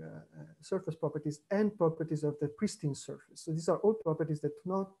including surface properties, and properties of the pristine surface. So these are all properties that do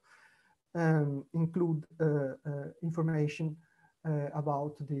not include information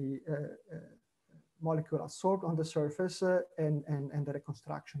about the molecule absorbed on the surface and the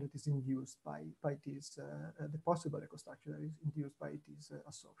reconstruction that is induced by this, the possible reconstruction that is induced by this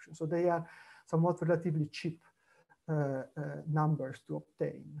absorption. So they are somewhat relatively cheap numbers to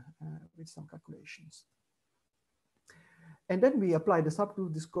obtain with some calculations. And then we apply the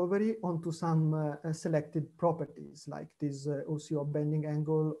subgroup discovery onto some selected properties like this OCO bending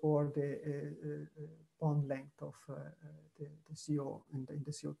angle or the bond length of the CO in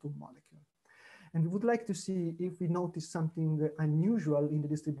the CO2 molecule. And we would like to see if we notice something unusual in the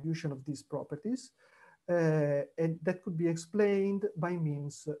distribution of these properties. And that could be explained by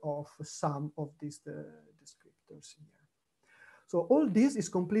means of some of these descriptors here. So all this is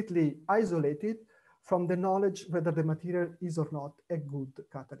completely isolated from the knowledge whether the material is or not a good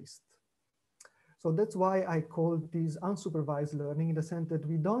catalyst. So that's why I call this unsupervised learning, in the sense that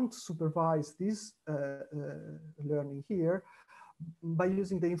we don't supervise this learning here by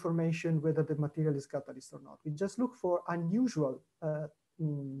using the information whether the material is catalyst or not. We just look for unusual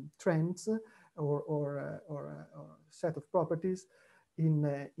trends or set of properties in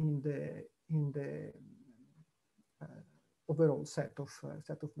the overall set of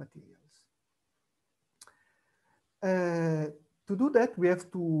materials. to do that, we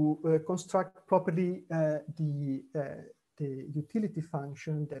have to construct properly the utility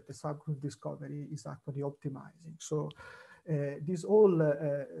function that the subgroup discovery is actually optimizing. So this whole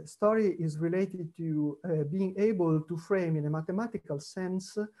story is related to being able to frame in a mathematical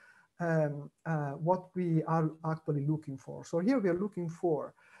sense what we are actually looking for. So here we are looking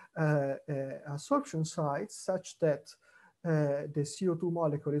for absorption sites such that the CO2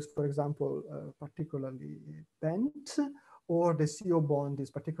 molecule is, for example, particularly bent, or the CO bond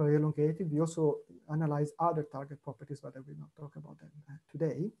is particularly elongated. We also analyze other target properties, but I will not talk about them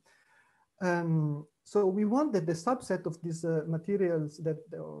today. So we want that the subset of these materials that,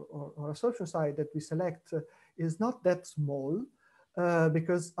 or absorption site that we select is not that small,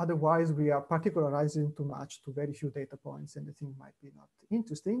 because otherwise we are particularizing too much to very few data points and the thing might be not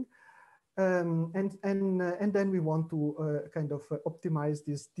interesting. And then we want to kind of optimize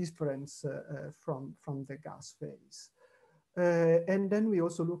this difference from the gas phase. And then we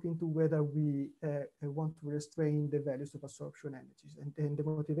also look into whether we want to restrain the values of absorption energies. And the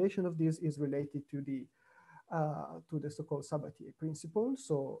motivation of this is related to the so-called Sabatier principle.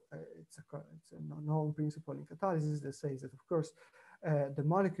 So it's a known principle in catalysis that says that, of course, the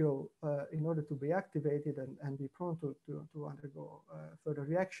molecule, in order to be activated and be prone to undergo further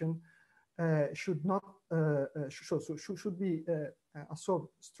reaction, should not should be absorbed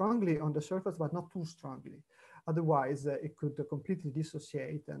strongly on the surface, but not too strongly. Otherwise, it could completely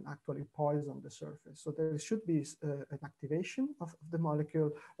dissociate and actually poison the surface. So there should be an activation of the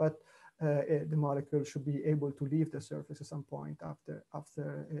molecule, but the molecule should be able to leave the surface at some point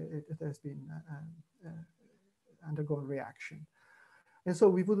after it has been undergone reaction. And so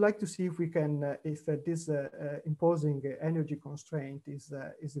we would like to see if we can, if this imposing energy constraint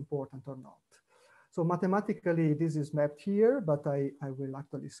is important or not. So mathematically, this is mapped here, but I will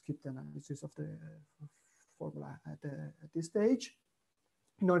actually skip the analysis of the formula at this stage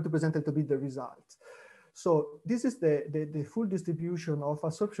in order to present it to be the result. So this is the full distribution of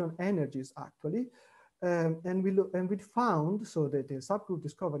absorption energies actually. And we found, so the subgroup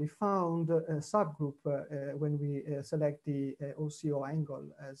discovery found a subgroup when we select the OCO angle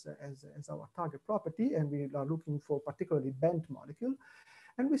as our target property, and we are looking for particularly bent molecule.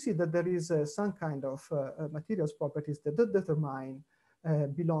 And we see that there is some kind of materials properties that determine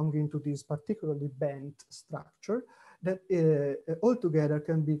belonging to this particularly bent structure that altogether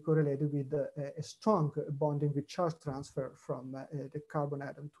can be correlated with a strong bonding with charge transfer from the carbon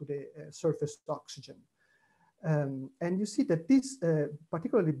atom to the surface oxygen. And you see that these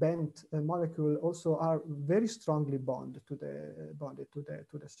particularly bent molecule also are very strongly bonded to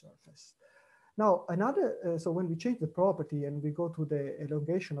the surface. Now another, so when we change the property and we go to the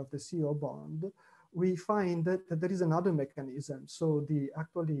elongation of the CO bond, we find that there is another mechanism. So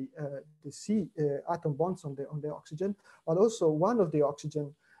actually the C atom bonds on the oxygen, but also one of the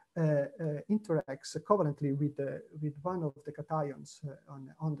oxygen interacts covalently with one of the cations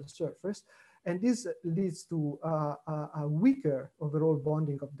on the surface. And this leads to a weaker overall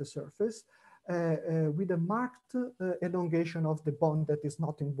bonding of the surface with a marked elongation of the bond that is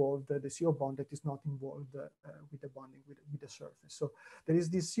not involved, the CO bond that is not involved with the bonding with the surface. So there is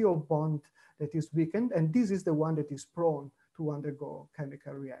this CO bond that is weakened, and this is the one that is prone to undergo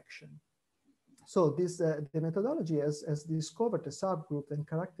chemical reaction. So this the methodology has discovered a subgroup and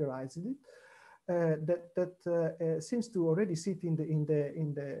characterized it that seems to already sit in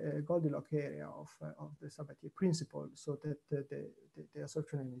the Goldilocks area of the Sabatier principle, so that the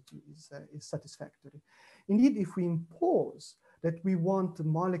absorption energy is satisfactory. Indeed, if we impose that we want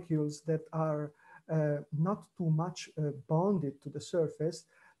molecules that are not too much bonded to the surface,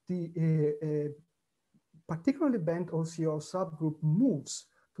 the particularly bent OCO subgroup moves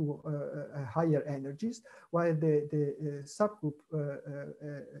to higher energies, while the subgroup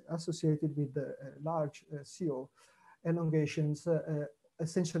associated with the large CO elongations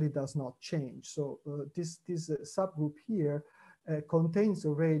essentially does not change. So this subgroup here contains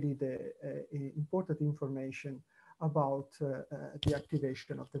already the important information about the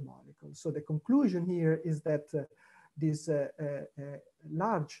activation of the molecule. So the conclusion here is that this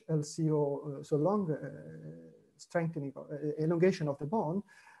large LCO, so long strengthening, elongation of the bond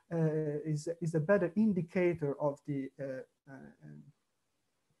is a better indicator of the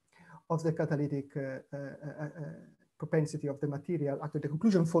catalytic propensity of the material. Actually, the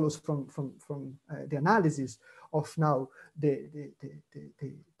conclusion follows from the analysis of now the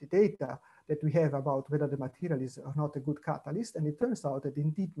data that we have about whether the material is or not a good catalyst. And it turns out that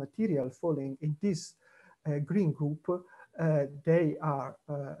indeed material falling in this green group, they are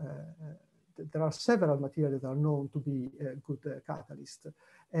there are several materials that are known to be good catalysts.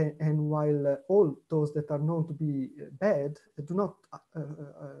 And while all those that are known to be bad do not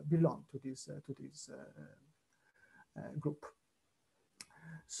belong to this group.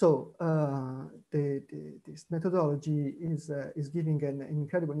 So this methodology is giving an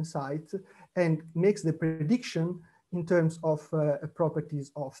incredible insight and makes the prediction in terms of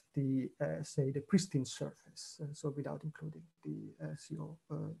properties of the, say, the pristine surface, so without including the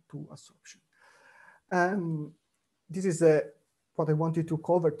CO2 absorption. This is what I wanted to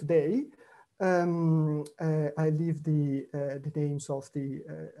cover today. I leave the names of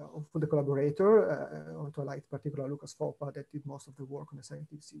the collaborator. I want to highlight particularly Lucas Fopa that did most of the work on the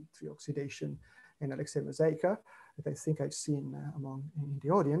 73 oxidation, and Alexei Mozaika that I think I've seen in the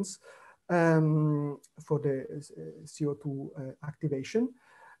audience for the CO2 activation.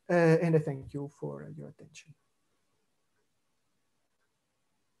 And I thank you for your attention.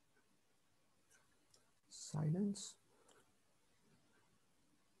 Silence.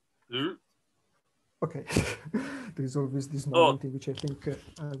 Okay, there is always this moment in which I think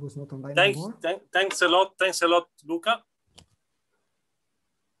I was not online anymore. Thanks a lot, Luca.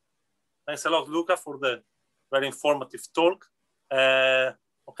 Thanks a lot, Luca, for the very informative talk.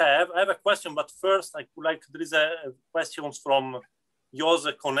 Okay, I have a question, but first I would like, there is a question from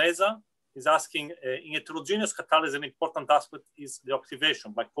Jose Conesa. He's asking, in heterogeneous catalysis, an important aspect is the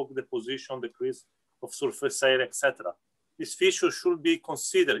activation by coke deposition, decrease of surface area, etc. This feature should be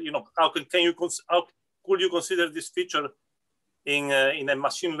considered. You know, how could you consider this feature in a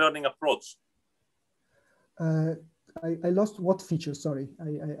machine learning approach? I lost what feature. Sorry,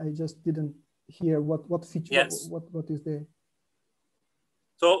 I just didn't hear what feature. Yes. What is the?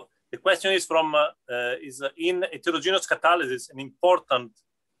 So the question is from is in heterogeneous catalysis, an important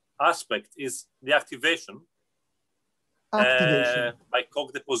aspect is the activation. By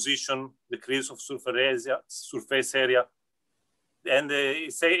coke deposition, decrease of surface area. And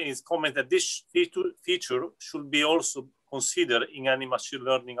his comment that this feature should be also considered in any machine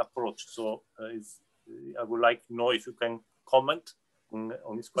learning approach. So I would like to know if you can comment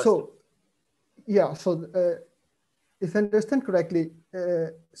on this question. So, yeah, so if I understand correctly,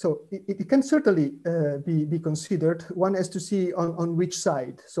 so it can certainly be considered. One has to see on which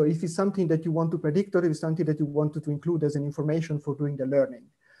side. So if it's something that you want to predict, or if it's something that you wanted to include as an information for doing the learning.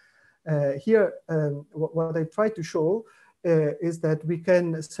 Here, what I try to show is that we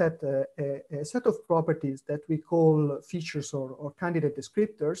can set a set of properties that we call features or candidate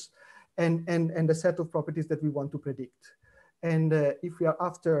descriptors, and a set of properties that we want to predict. And if we are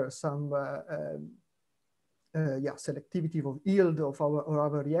after some selectivity of yield of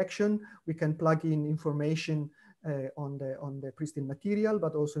our reaction, we can plug in information on the pristine material,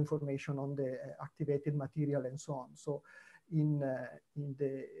 but also information on the activated material and so on. So in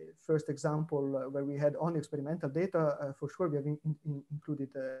the first example where we had only experimental data, for sure we have included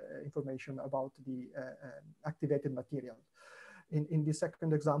information about the activated material. In the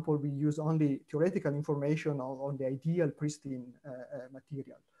second example, we use only theoretical information on the ideal pristine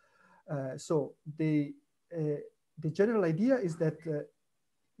material. So the general idea is that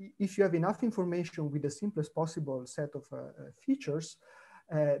if you have enough information with the simplest possible set of features,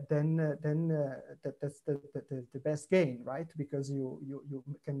 then that's the best gain, right? Because you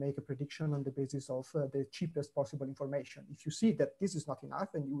can make a prediction on the basis of the cheapest possible information. If you see that this is not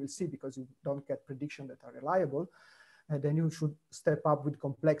enough, and you will see because you don't get predictions that are reliable, then you should step up with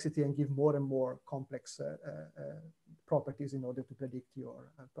complexity and give more and more complex properties in order to predict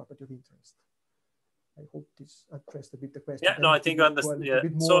your property of interest. I hope this addressed a bit the question. Yeah, no, I think I understand. Yeah.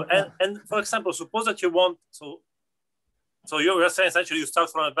 So, and for example, suppose that you want, so you were saying essentially you start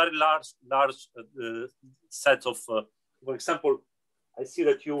from a very large set of, for example, I see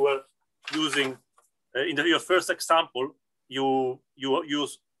that you were using, in your first example, you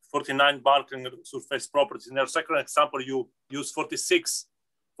use 49 bulk and surface properties. In your second example, you use 46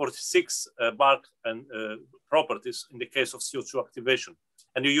 bulk and properties in the case of CO2 activation.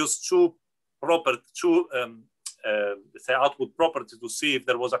 And you use two let's say output properties to see if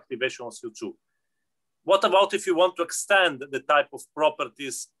there was activation of CO2. What about if you want to extend the type of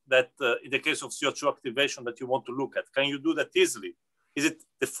properties that in the case of CO2 activation that you want to look at? Can you do that easily? Is it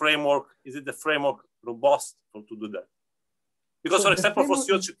the framework robust to do that? Because, so for example, for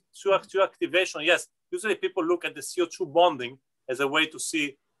CO2 activation, yes, usually people look at the CO2 bonding as a way to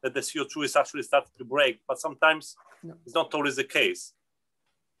see that the CO2 is actually starting to break, but sometimes it's not always the case.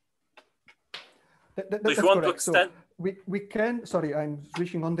 So if you want to extend... So we can, sorry, I'm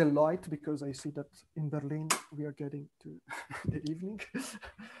switching on the light because I see that in Berlin we are getting to the evening.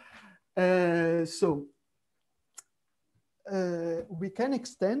 we can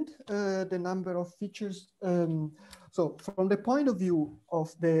extend the number of features. So from the point of view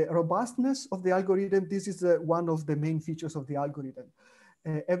of the robustness of the algorithm, this is one of the main features of the algorithm.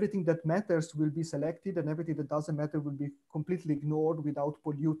 Everything that matters will be selected, and everything that doesn't matter will be completely ignored without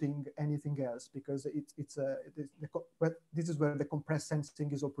polluting anything else, because this is where the compressed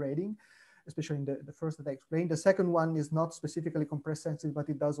sensing is operating, especially in the first that I explained. The second one is not specifically compressed sensing, but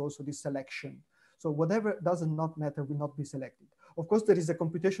it does also this selection. So whatever does not matter will not be selected. Of course, there is a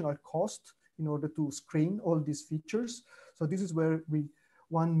computational cost in order to screen all these features. So this is where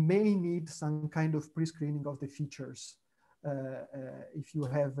one may need some kind of pre-screening of the features. If you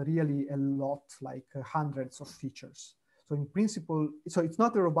have really a lot, like hundreds of features. So in principle, so it's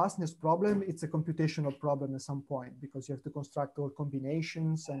not a robustness problem, it's a computational problem at some point, because you have to construct all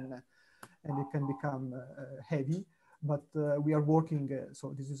combinations and it can become heavy. But we are working,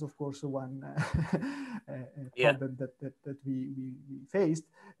 so this is of course one problem that we faced,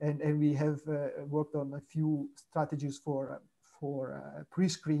 and we have worked on a few strategies for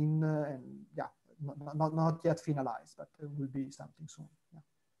pre-screen, and yeah, not yet finalized, but it will be something soon. Yeah.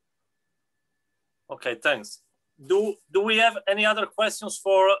 Okay, thanks. Do we have any other questions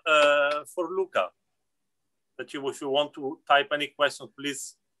for Luca? That you, if you want to type any questions,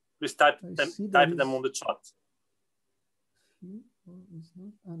 please type them on the chat.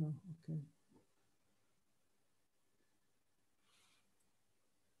 Oh, no. Okay.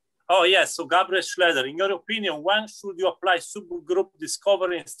 Oh yes, so Gabriel Schroeder, in your opinion, when should you apply subgroup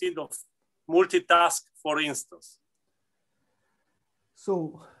discovery instead of multitask, for instance?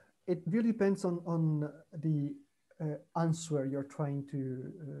 So it really depends on the answer you're trying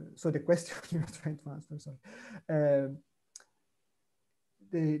to, so the question you're trying to answer, sorry.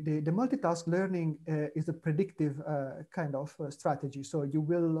 The multitask learning is a predictive kind of strategy. So you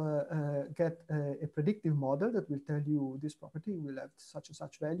will get a predictive model that will tell you this property will have such and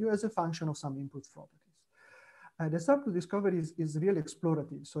such value as a function of some input properties. The subgroup discovery is really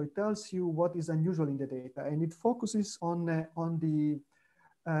explorative. So it tells you what is unusual in the data, and it focuses on the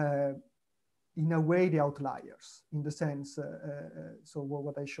in a way, the outliers, in the sense, so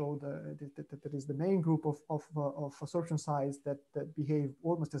what I showed, that is the main group of absorption sites that behave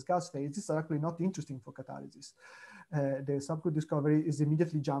almost as gas phase. These are actually not interesting for catalysis. The subgroup discovery is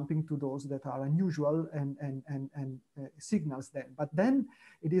immediately jumping to those that are unusual and signals them. But then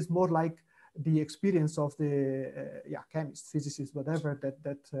it is more like the experience of the chemist, physicist, whatever,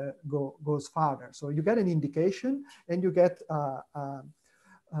 that goes farther. So you get an indication, and you get how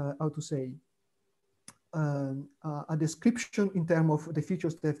to say, a description in terms of the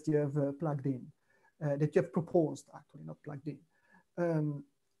features that you have plugged in, that you have proposed, actually, not plugged in.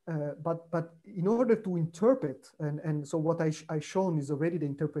 But in order to interpret, and so what I shown is already the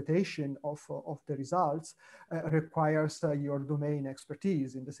interpretation of the results, requires your domain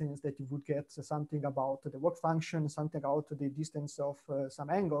expertise, in the sense that you would get something about the work function, something about the distance of some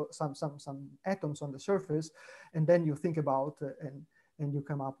angle, some atoms on the surface, and then you think about and you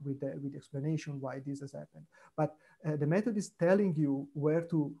come up with the explanation why this has happened. But the method is telling you where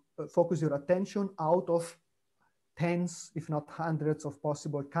to focus your attention out of tens, if not hundreds, of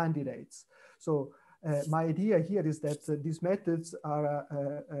possible candidates. So my idea here is that these methods are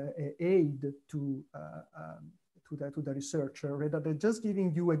an aid to the researcher, rather than just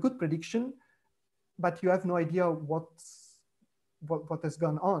giving you a good prediction, but you have no idea what has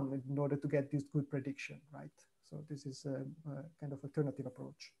gone on in order to get this good prediction, right? So this is a kind of alternative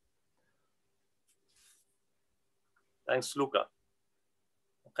approach. Thanks, Luca.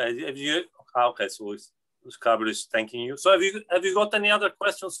 Okay, okay, so Gabriel is thanking you. So have you got any other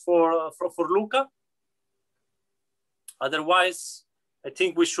questions for Luca? Otherwise, I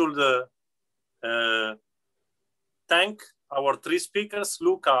think we should thank our three speakers,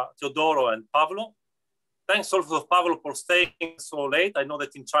 Luca, Teodoro, and Pavlo. Thanks also to Pavlo for staying so late. I know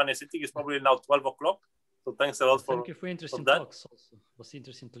that in China, I think it's probably now 12 o'clock. So thanks a lot Thank you for interesting talks also. It was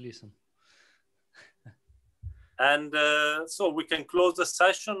interesting to listen. And so we can close the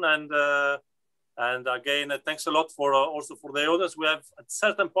session, and again, thanks a lot for also for the audience. We have at a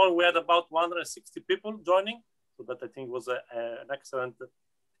certain point, we had about 160 people joining. So that I think was an excellent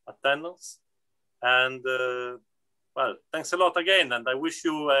attendance. And well, thanks a lot again. And I wish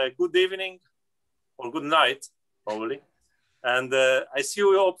you a good evening or good night, probably. And I see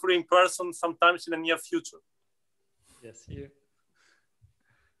you hopefully in person sometimes in the near future. Yes, see you.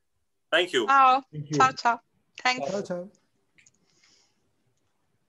 Thank you. Ciao. Thank you. Ciao, ciao. Thanks. Ciao, ciao.